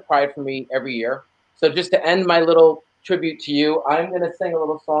highlights of Pride for me every year. So just to end my little tribute to you, I'm going to sing a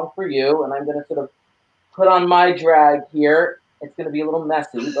little song for you, and I'm going to sort of put on my drag here. It's going to be a little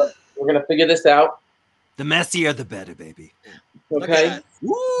messy, but we're going to figure this out. The messier, the better, baby. Okay.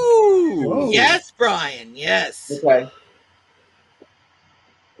 Woo! Yes, Brian. Yes. Okay.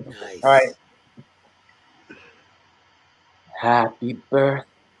 Nice. All right. Happy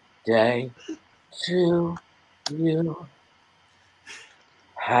birthday to you.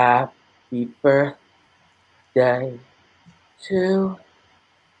 Happy birthday to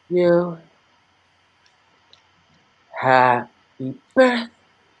you. Happy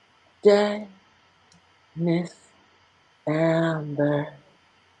birthday, Miss Amber.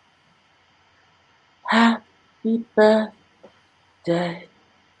 Happy birthday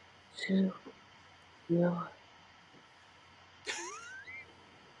to you.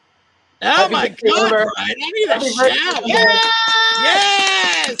 Oh my God, Brian! I need a shout. Yes.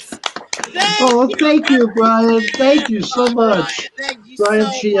 Thank you, Brian. Thank you so much. Thank you Brian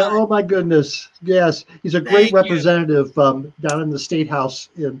so Chia, oh my goodness. Yes, he's a great Thank you. representative down in the State House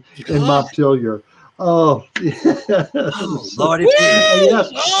in Montpelier. Oh, Lordy.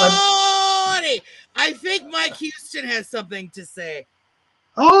 Yes, Lordy. I think Mike Houston has something to say.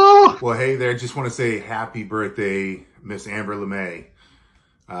 Oh! Well, hey there. Just want to say happy birthday, Miss Amber LeMay.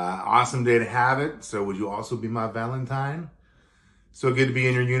 Awesome day to have it. So would you also be my Valentine? So good to be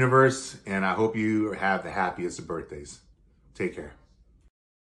in your universe, and I hope you have the happiest of birthdays. Take care.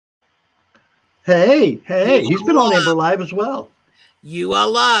 Hey, he's been on Amber Live as well. You are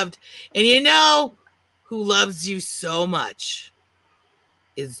loved. And you know who loves you so much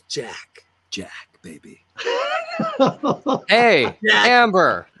is Jack. Jack, baby. Hey, Jack.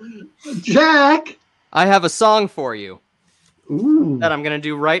 Amber. Jack. I have a song for you. Ooh. That I'm going to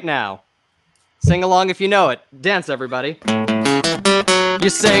do right now. Sing along if you know it. Dance, everybody. You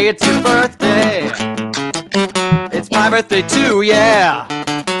say it's your birthday. It's my birthday too, yeah.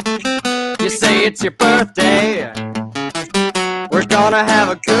 You say it's your birthday. We're gonna have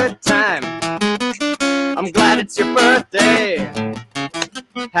a good time. I'm glad it's your birthday.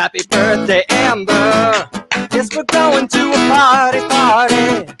 Happy birthday, Amber. Yes, we're going to a party.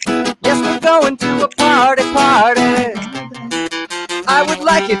 Yes, we're going to a party. I would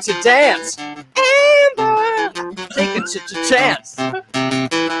like you to dance. Amber, take a chance.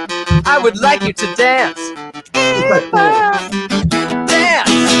 I would like you to dance. Amber,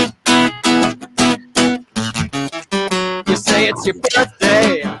 dance. You say it's your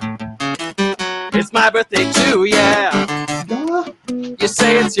birthday. It's my birthday too, yeah. You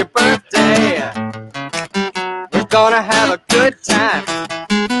say it's your birthday. We're gonna have a good time.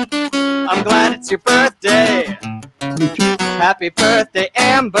 I'm glad it's your birthday. Happy birthday,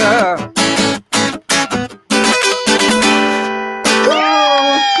 Amber.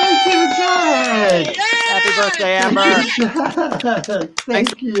 Oh, thank you, Jack. Happy birthday, Amber.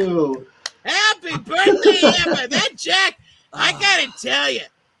 Thank you. Happy birthday, Amber. That Jack, I gotta tell you,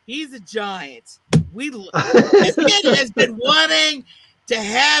 he's a giant. Bisket has been wanting to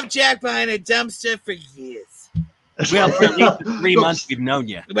have Jack behind a dumpster for years. Well, for at least 3 months we've known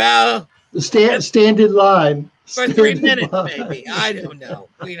you. Well, Stand in line. for Stand 3 in minutes, line. maybe. I don't know.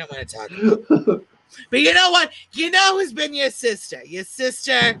 We don't want to talk about it. But you know what? You know who's been your sister? Your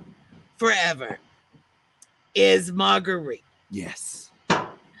sister forever is Marguerite. Yes.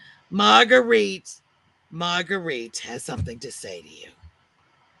 Marguerite has something to say to you.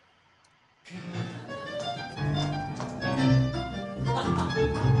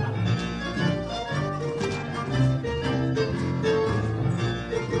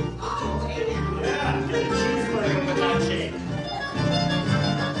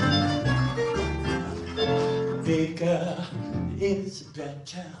 Bigger is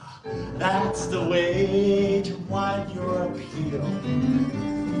better. That's the way to widen your appeal.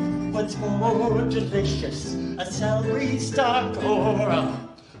 What's more delicious, a celery stock or a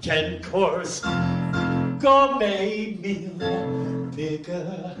 10-course gourmet meal?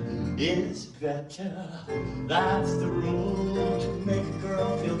 Bigger is better. That's the rule to make a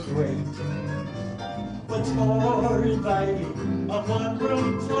girl feel great. What's more inviting, a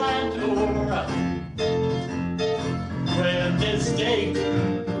one-room flat or a grand estate?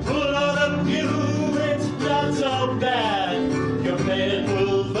 Pull out a view, it's not so bad. Your man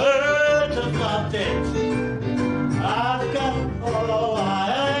will learn to love it. I've got all I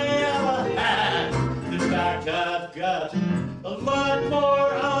ever had. In fact, I've got a lot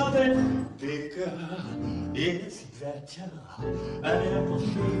more of it. Bigger is better. An apple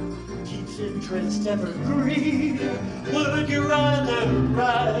shape keeps interest evergreen. Would you rather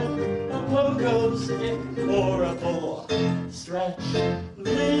ride a pogo stick or a full stretch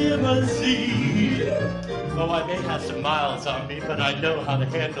limousine? Oh, I may have some miles on me, but I know how to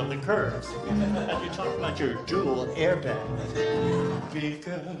handle the curves. And you talk about your dual airbags.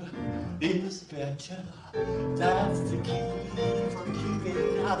 Bigger is better. That's the key for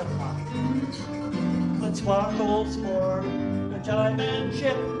keeping out of pocket. What sparkles for a diamond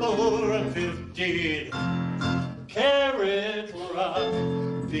chip or a 15-carat rock?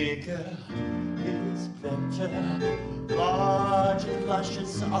 Bigger is better. Large and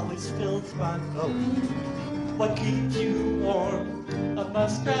luscious always fills my boat. What keeps you warm? A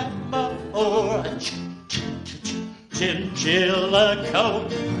muskrat muff or a chinchilla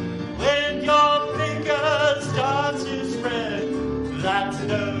coat? When your finger starts to spread, that's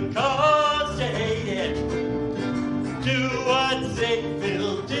no cause to hate it. Do what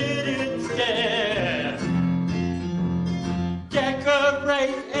Zakefield did instead.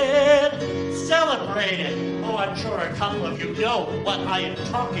 Decorate it, celebrate it. Oh, I'm sure a couple of you know what I am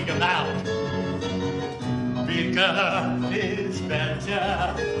talking about. Bigger is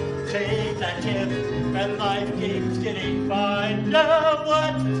better. Take that tip, and life keeps getting fine. Now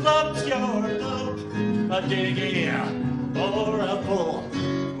what floats your boat? A dinghy or a full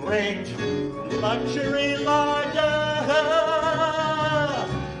great luxury liner.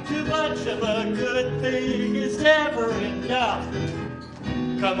 Too much of a good thing is never enough.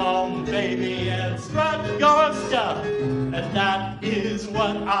 Come on, baby, and strut your stuff. And that is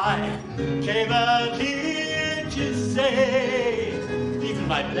what I came out here to say. Even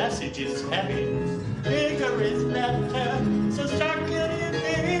my message is heavy, bigger is better, so start getting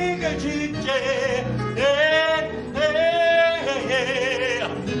bigger today. Hey, hey,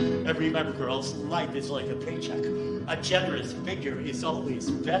 hey. Remember, girls, life is like a paycheck. A generous figure is always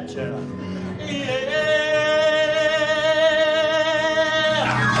better.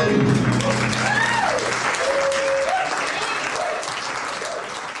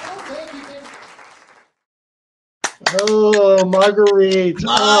 Oh, Marguerite.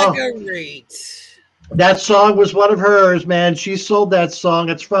 Marguerite. That song was one of hers, man. She sold that song.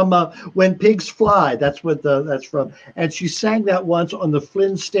 It's from When Pigs Fly. That's what that's from. And she sang that once on the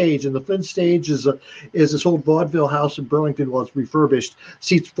Flynn stage. And the Flynn stage is this old vaudeville house in Burlington. Well, it's refurbished.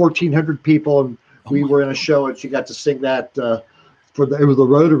 Seats 1,400 people. And we were in a show, and she got to sing that it was the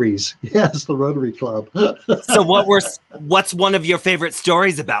Rotaries. Yes, the Rotary Club. So what's one of your favorite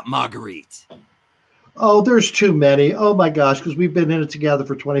stories about Marguerite? Oh, there's too many. Oh my gosh, because we've been in it together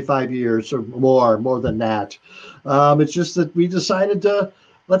for 25 years or more than that. It's just that we decided to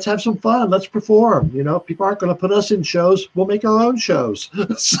let's have some fun. Let's perform. You know, people aren't going to put us in shows. We'll make our own shows.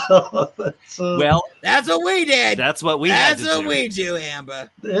 So well, that's what we did. That's what we That's had to what do. we do,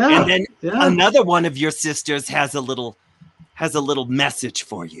 Amber. Yeah. And then another one of your sisters has a little message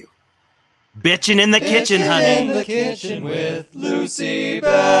for you. Bitchin' in the kitchen, honey. In the kitchen with Lucy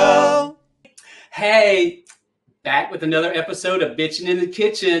Bell. Hey, back with another episode of Bitchin' in the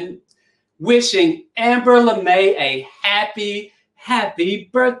Kitchen, wishing Amber LeMay a happy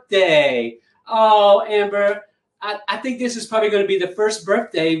birthday. Oh, Amber, I think this is probably going to be the first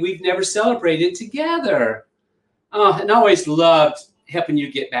birthday we've never celebrated together. Oh, and I always loved helping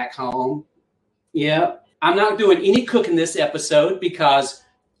you get back home. Yeah, I'm not doing any cooking this episode because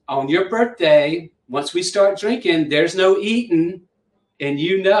on your birthday, once we start drinking, there's no eating. And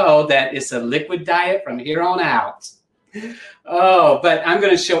you know that it's a liquid diet from here on out. Oh, but I'm going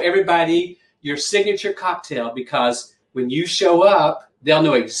to show everybody your signature cocktail because when you show up, they'll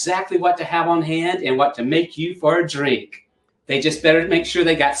know exactly what to have on hand and what to make you for a drink. They just better make sure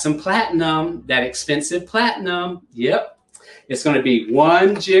they got some platinum, that expensive platinum. Yep. It's going to be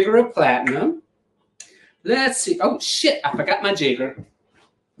 1 jigger of platinum. Let's see. Oh, shit. I forgot my jigger.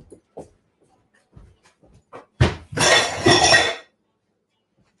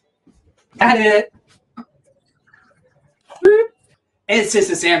 Got it. And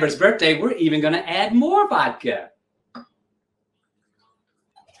since it's Amber's birthday, we're even going to add more vodka.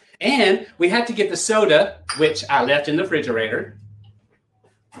 And we have to get the soda, which I left in the refrigerator.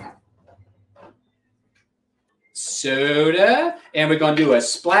 Soda. And we're going to do a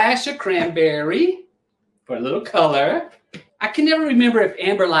splash of cranberry for a little color. I can never remember if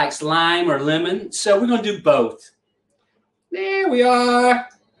Amber likes lime or lemon, so we're going to do both. There we are.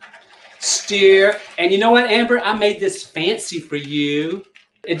 Steer. And you know what, Amber? I made this fancy for you.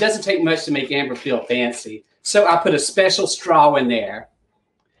 It doesn't take much to make Amber feel fancy. So I put a special straw in there.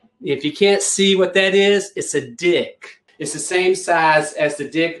 If you can't see what that is, it's a dick. It's the same size as the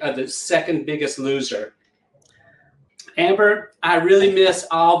dick of the second biggest loser. Amber, I really miss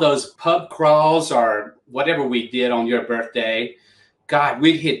all those pub crawls or whatever we did on your birthday. God,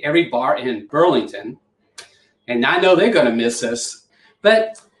 we hit every bar in Burlington. And I know they're going to miss us.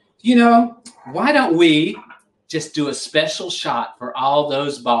 But you know, why don't we just do a special shot for all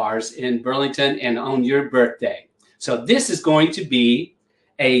those bars in Burlington and on your birthday? So this is going to be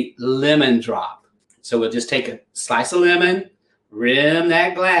a lemon drop. So we'll just take a slice of lemon, rim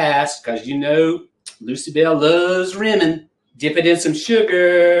that glass, because you know Lucy Bell loves rimming. Dip it in some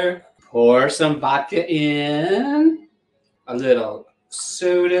sugar, pour some vodka in, a little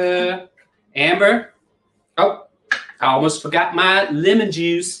soda. Amber, oh, I almost forgot my lemon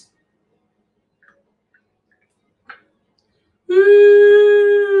juice.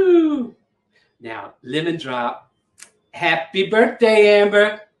 Woo! Now, lemon drop. Happy birthday,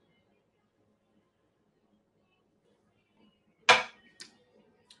 Amber.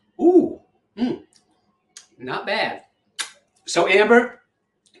 Ooh, not bad. So, Amber,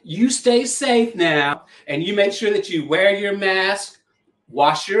 you stay safe now, and you make sure that you wear your mask,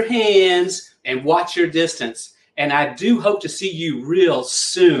 wash your hands, and watch your distance. And I do hope to see you real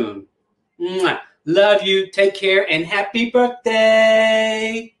soon. Mwah. Love you. Take care and happy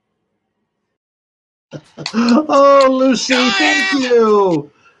birthday. Oh, Lucy, thank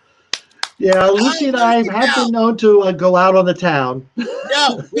you. Yeah, Lucy and I have been known to go out on the town.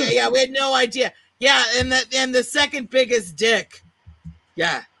 No, we had no idea. Yeah, and the second biggest dick.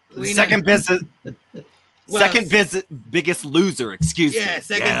 Yeah. Second biggest loser, excuse me. Yeah,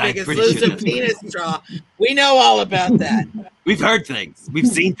 second I'm biggest pretty loser sure. penis straw. We know all about that. We've heard things. We've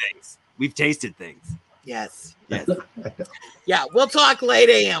seen things. We've tasted things. Yes. Yes. Yeah, we'll talk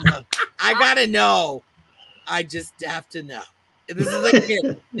later, Amber. I gotta know. I just have to know. This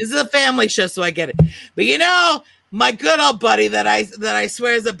is a family show, so I get it. But you know, my good old buddy that I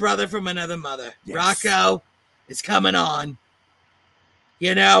swear is a brother from another mother, Yes. Rocco, is coming on.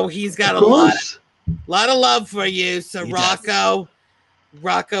 You know, he's got Of a lot course. of love for you. So He does.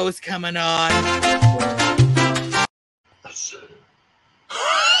 Rocco is coming on.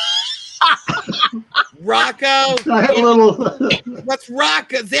 Rocco, I had a little. what's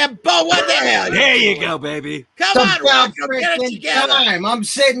Rocco? Zambo, what the hell? There you go, baby. Come It's on, about Rocco, get it freaking together. time. I'm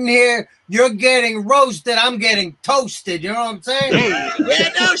sitting here, you're getting roasted, I'm getting toasted. You know what I'm saying? Yeah,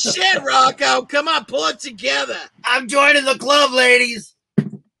 no shit, Rocco. Come on, pull it together. I'm joining the club, ladies.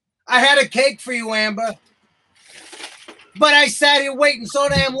 I had a cake for you, Amber. But I sat here waiting so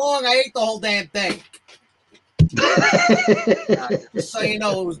damn long, I ate the whole damn thing. Just so you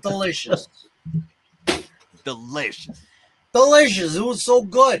know, it was delicious. Delicious. Delicious. It was so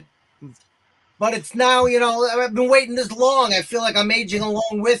good. But it's now, you know, I've been waiting this long. I feel like I'm aging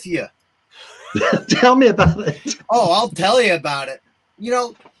along with you. Tell me about it. Oh, I'll tell you about it. You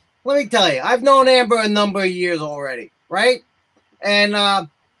know, let me tell you, I've known Amber a number of years already, right? And I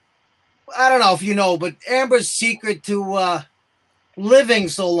don't know if you know, but Amber's secret to living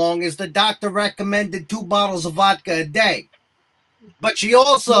so long is the doctor recommended 2 bottles of vodka a day. But she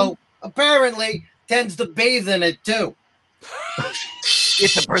also apparently tends to bathe in it too.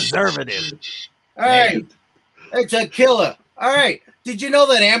 It's a preservative. All right. It's a killer. All right. Did you know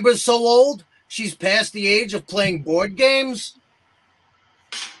that Amber's so old? She's past the age of playing board games.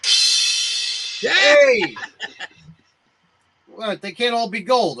 Hey. Well, they can't all be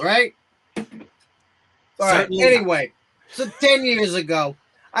gold, right? All right. Certainly not. Anyway, so 10 years ago,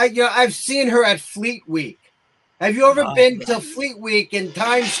 I've seen her at Fleet Week. Have you ever been to Fleet Week in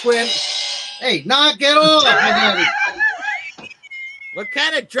Times Square? Hey, knock it off. What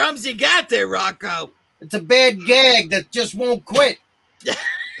kind of drums you got there, Rocco? It's a bad gag that just won't quit.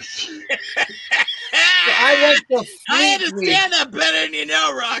 I went to Fleet I Week. understand that better than you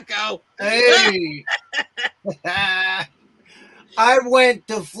know, Rocco. Hey. I went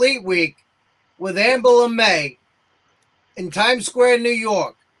to Fleet Week with Amber LeMay in Times Square, New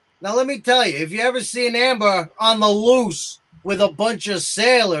York. Now, let me tell you, if you ever seen Amber on the loose with a bunch of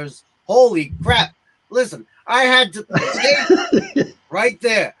sailors, holy crap. Listen, I had to right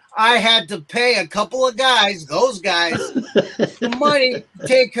there. I had to pay a couple of guys, those guys, the money to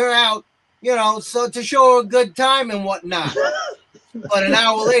take her out, you know, so to show her a good time and whatnot. But an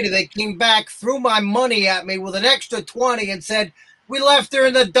hour later, they came back, threw my money at me with an extra 20 and said, we left her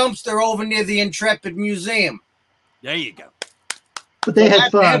in the dumpster over near the Intrepid Museum. There you go. But they had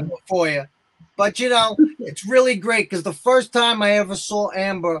That's fun. Amber for you. But, you know, it's really great because the first time I ever saw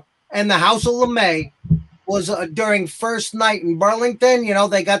Amber and the House of LeMay was during first night in Burlington. You know,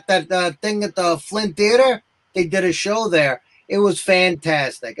 they got that thing at the Flint Theater. They did a show there. It was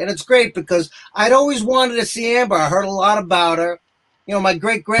fantastic. And it's great because I'd always wanted to see Amber. I heard a lot about her. You know, my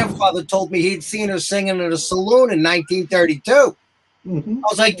great-grandfather told me he'd seen her singing at a saloon in 1932. I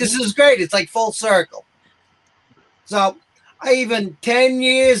was like, this is great. It's like full circle. So I even 10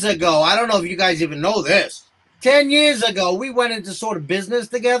 years ago, I don't know if you guys even know this. 10 years ago, we went into sort of business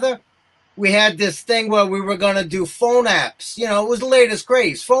together. We had this thing where we were going to do phone apps. You know, it was the latest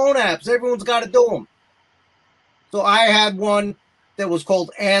craze. Phone apps. Everyone's got to do them. So I had one that was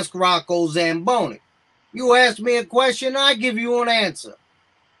called Ask Rocco Zamboni. You ask me a question, I give you an answer.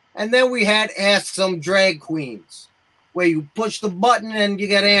 And then we had Ask Some Drag Queens, where you push the button and you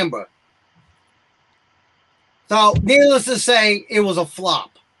get Amber. So, needless to say, it was a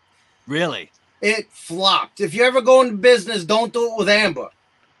flop. Really? It flopped. If you ever go into business, don't do it with Amber.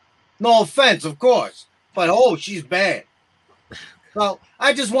 No offense, of course. But, oh, she's bad. So,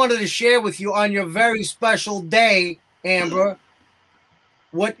 I just wanted to share with you on your very special day, Amber,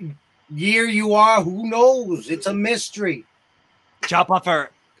 what year you are. Who knows? It's a mystery. Chop off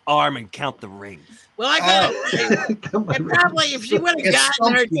her arm and count the rings. Well, I gotta say, it probably, if she would have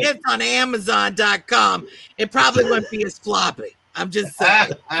gotten her tips on Amazon.com, it probably wouldn't be as floppy. I'm just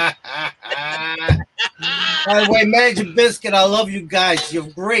saying. By the way, Madge and Bisket, I love you guys. You're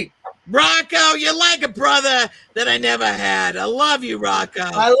great. Rocco, you're like a brother that I never had. I love you, Rocco.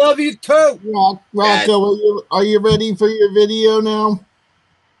 I love you too. Rocco, are you ready for your video now?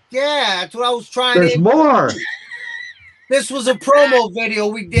 Yeah, that's what I was trying There's to. more. This was a promo video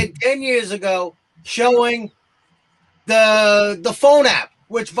we did 10 years ago showing the phone app.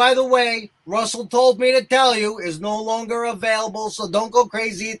 which, by the way, Russell told me to tell you is no longer available, so don't go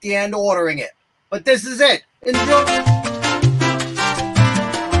crazy at the end ordering it. But this is it. Enjoy.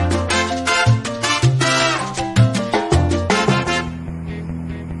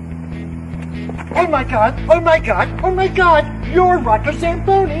 Oh my god, oh my god, oh my god, you're Rocco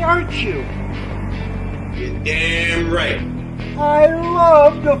Zamboni, aren't you? You're damn right. I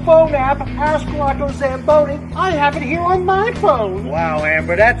love the phone app, Ask Rocco Zamboni. I have it here on my phone. Wow,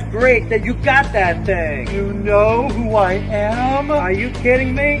 Amber, that's great that you got that thing. You know who I am? Are you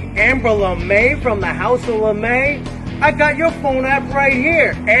kidding me? Amber LeMay from the House of LeMay? I got your phone app right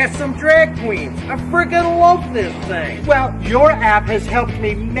here. Ask some drag queens. I friggin' love this thing. Well, your app has helped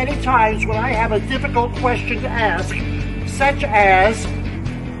me many times when I have a difficult question to ask, such as,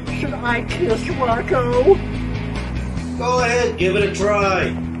 should I kiss Rocco? Go ahead, give it a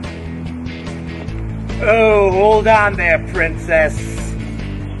try. Oh, hold on there, princess.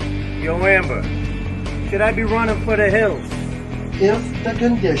 Yo, Amber, should I be running for the hills? If the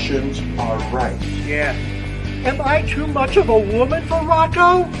conditions are right. Yeah. Am I too much of a woman for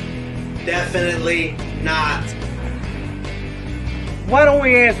Rocco? Definitely not. Why don't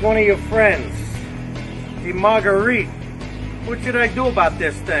we ask one of your friends? Hey, Marguerite, what should I do about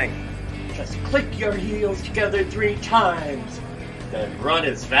this thing? Just click your heels together 3 times. Then run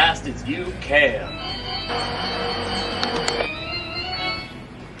as fast as you can.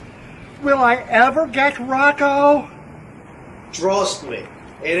 Will I ever get Rocco? Trust me,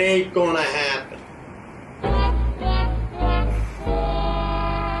 it ain't gonna happen.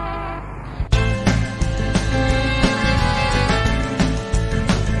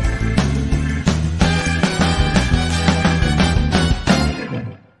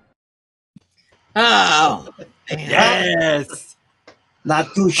 Oh, yes.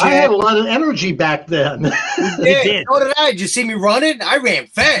 Not too I shabby. had a lot of energy back then. You did. So did I. Did you see me running? I ran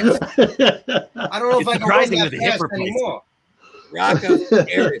fast. I don't know if I can run that fast anymore. Rocco,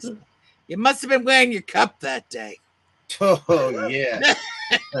 seriously. You must have been wearing your cup that day. Oh, yeah.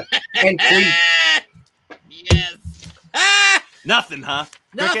 And clean. Yes. Nothing, huh?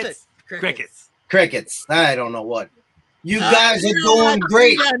 Nothing. Crickets. Crickets. I don't know what. You guys you are know doing what?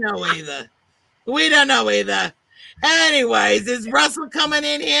 great. We don't know either. Anyways, is Russell coming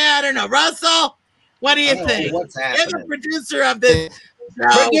in here? I don't know. Russell, what do you think? What's You're the happening? producer of this show.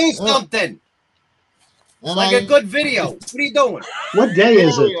 Produce something. Like a good video. What are you doing? What day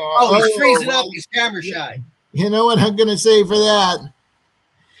is it? Oh, he's freezing up. He's camera shy. You know what I'm going to say for that?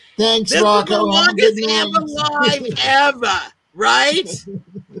 Thanks, This Rocco. is the Have a good longest night. Amber Live ever, right?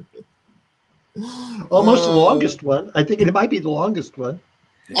 Almost the longest one. I think it might be the longest one.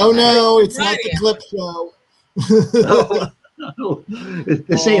 Oh, no, it's not the clip show.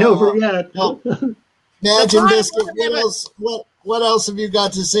 This ain't over yet. Madge and Bisket, what else have you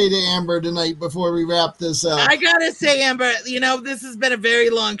got to say to Amber tonight before we wrap this up? I gotta say, Amber, this has been a very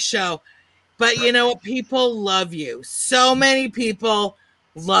long show, but you know what? People love you. So many people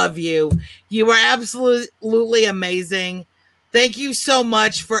love you. You are absolutely amazing. Thank you so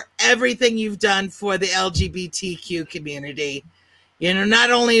much for everything you've done for the LGBTQ community. Not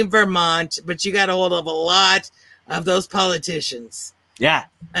only in Vermont, but you got a hold of a lot of those politicians. Yeah.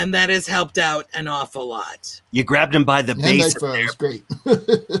 And that has helped out an awful lot. You grabbed them by the base of their great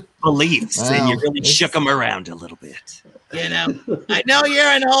beliefs, and you Wow. really shook them around a little bit. I know you're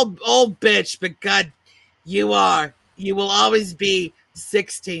an old bitch, but God, you will always be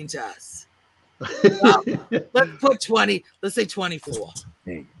 16 to us. Well, let's put 20. Let's say 24.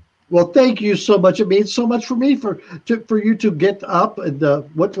 Well, thank you so much. It means so much for me for you to get up. And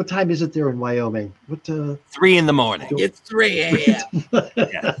what time is it there in Wyoming? 3 in the morning. It's 3 a.m.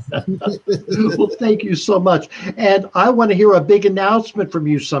 Well, thank you so much. And I want to hear a big announcement from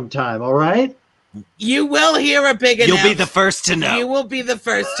you sometime. All right? You will hear a big announcement. You'll be the first to know. You will be the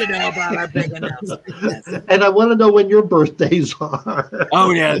first to know about our big announcement. Yes. And I want to know when your birthdays are.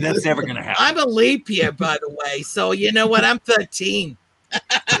 Oh, yeah, that's never going to happen. I'm a leap year, by the way. So you know what? I'm 13. 13.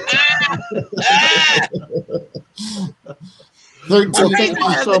 Well, thank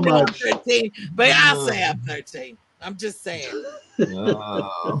you so much. 13, but I'll say I'm 13. I'm just saying.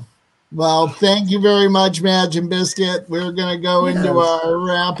 Well, thank you very much, Madge and Bisket. We're going to go into our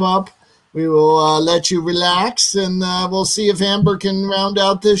wrap up. We will let you relax, and we'll see if Amber can round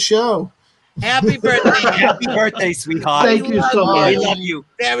out this show. Happy birthday. Happy birthday, sweetheart. Thank you so much. We love you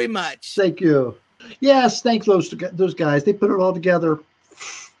very much. Thank you. Yes, thank those guys. They put it all together.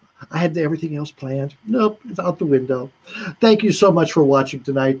 I had everything else planned. Nope, it's out the window. Thank you so much for watching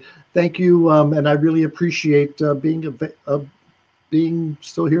tonight. Thank you, and I really appreciate being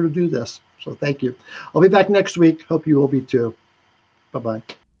still here to do this. So thank you. I'll be back next week. Hope you will be too. Bye-bye.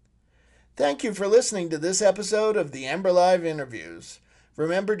 Thank you for listening to this episode of the Amber Live Interviews.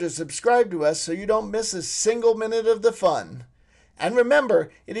 Remember to subscribe to us so you don't miss a single minute of the fun. And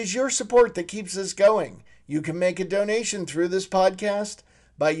remember, it is your support that keeps us going. You can make a donation through this podcast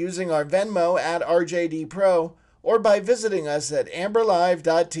by using our Venmo at RJDPro or by visiting us at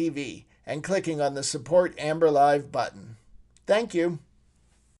amberlive.tv and clicking on the Support Amber Live button. Thank you.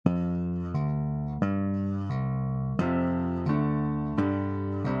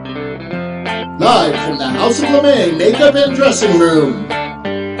 Live from the House of LeMay Makeup and Dressing Room.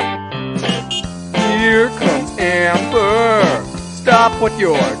 Here comes Amber. Stop what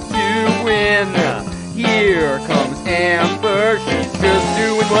you're doing. Here comes Amber. She's just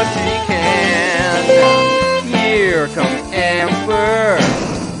doing what she can. Here comes Amber.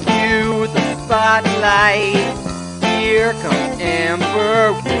 Cue the spotlight. Here comes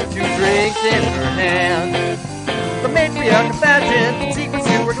Amber with 2 drinks in her hand. The matriarch of fashion, secrets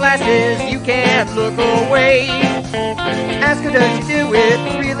to her glasses, you can't look away. Ask her, does she do it?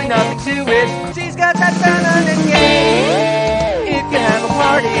 There's really nothing to it. She's got that feminine game. If you have a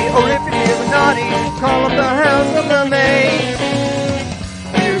party, or if you're feeling naughty, call up the House of LeMay.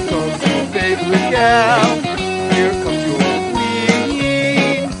 Here comes your favorite gal.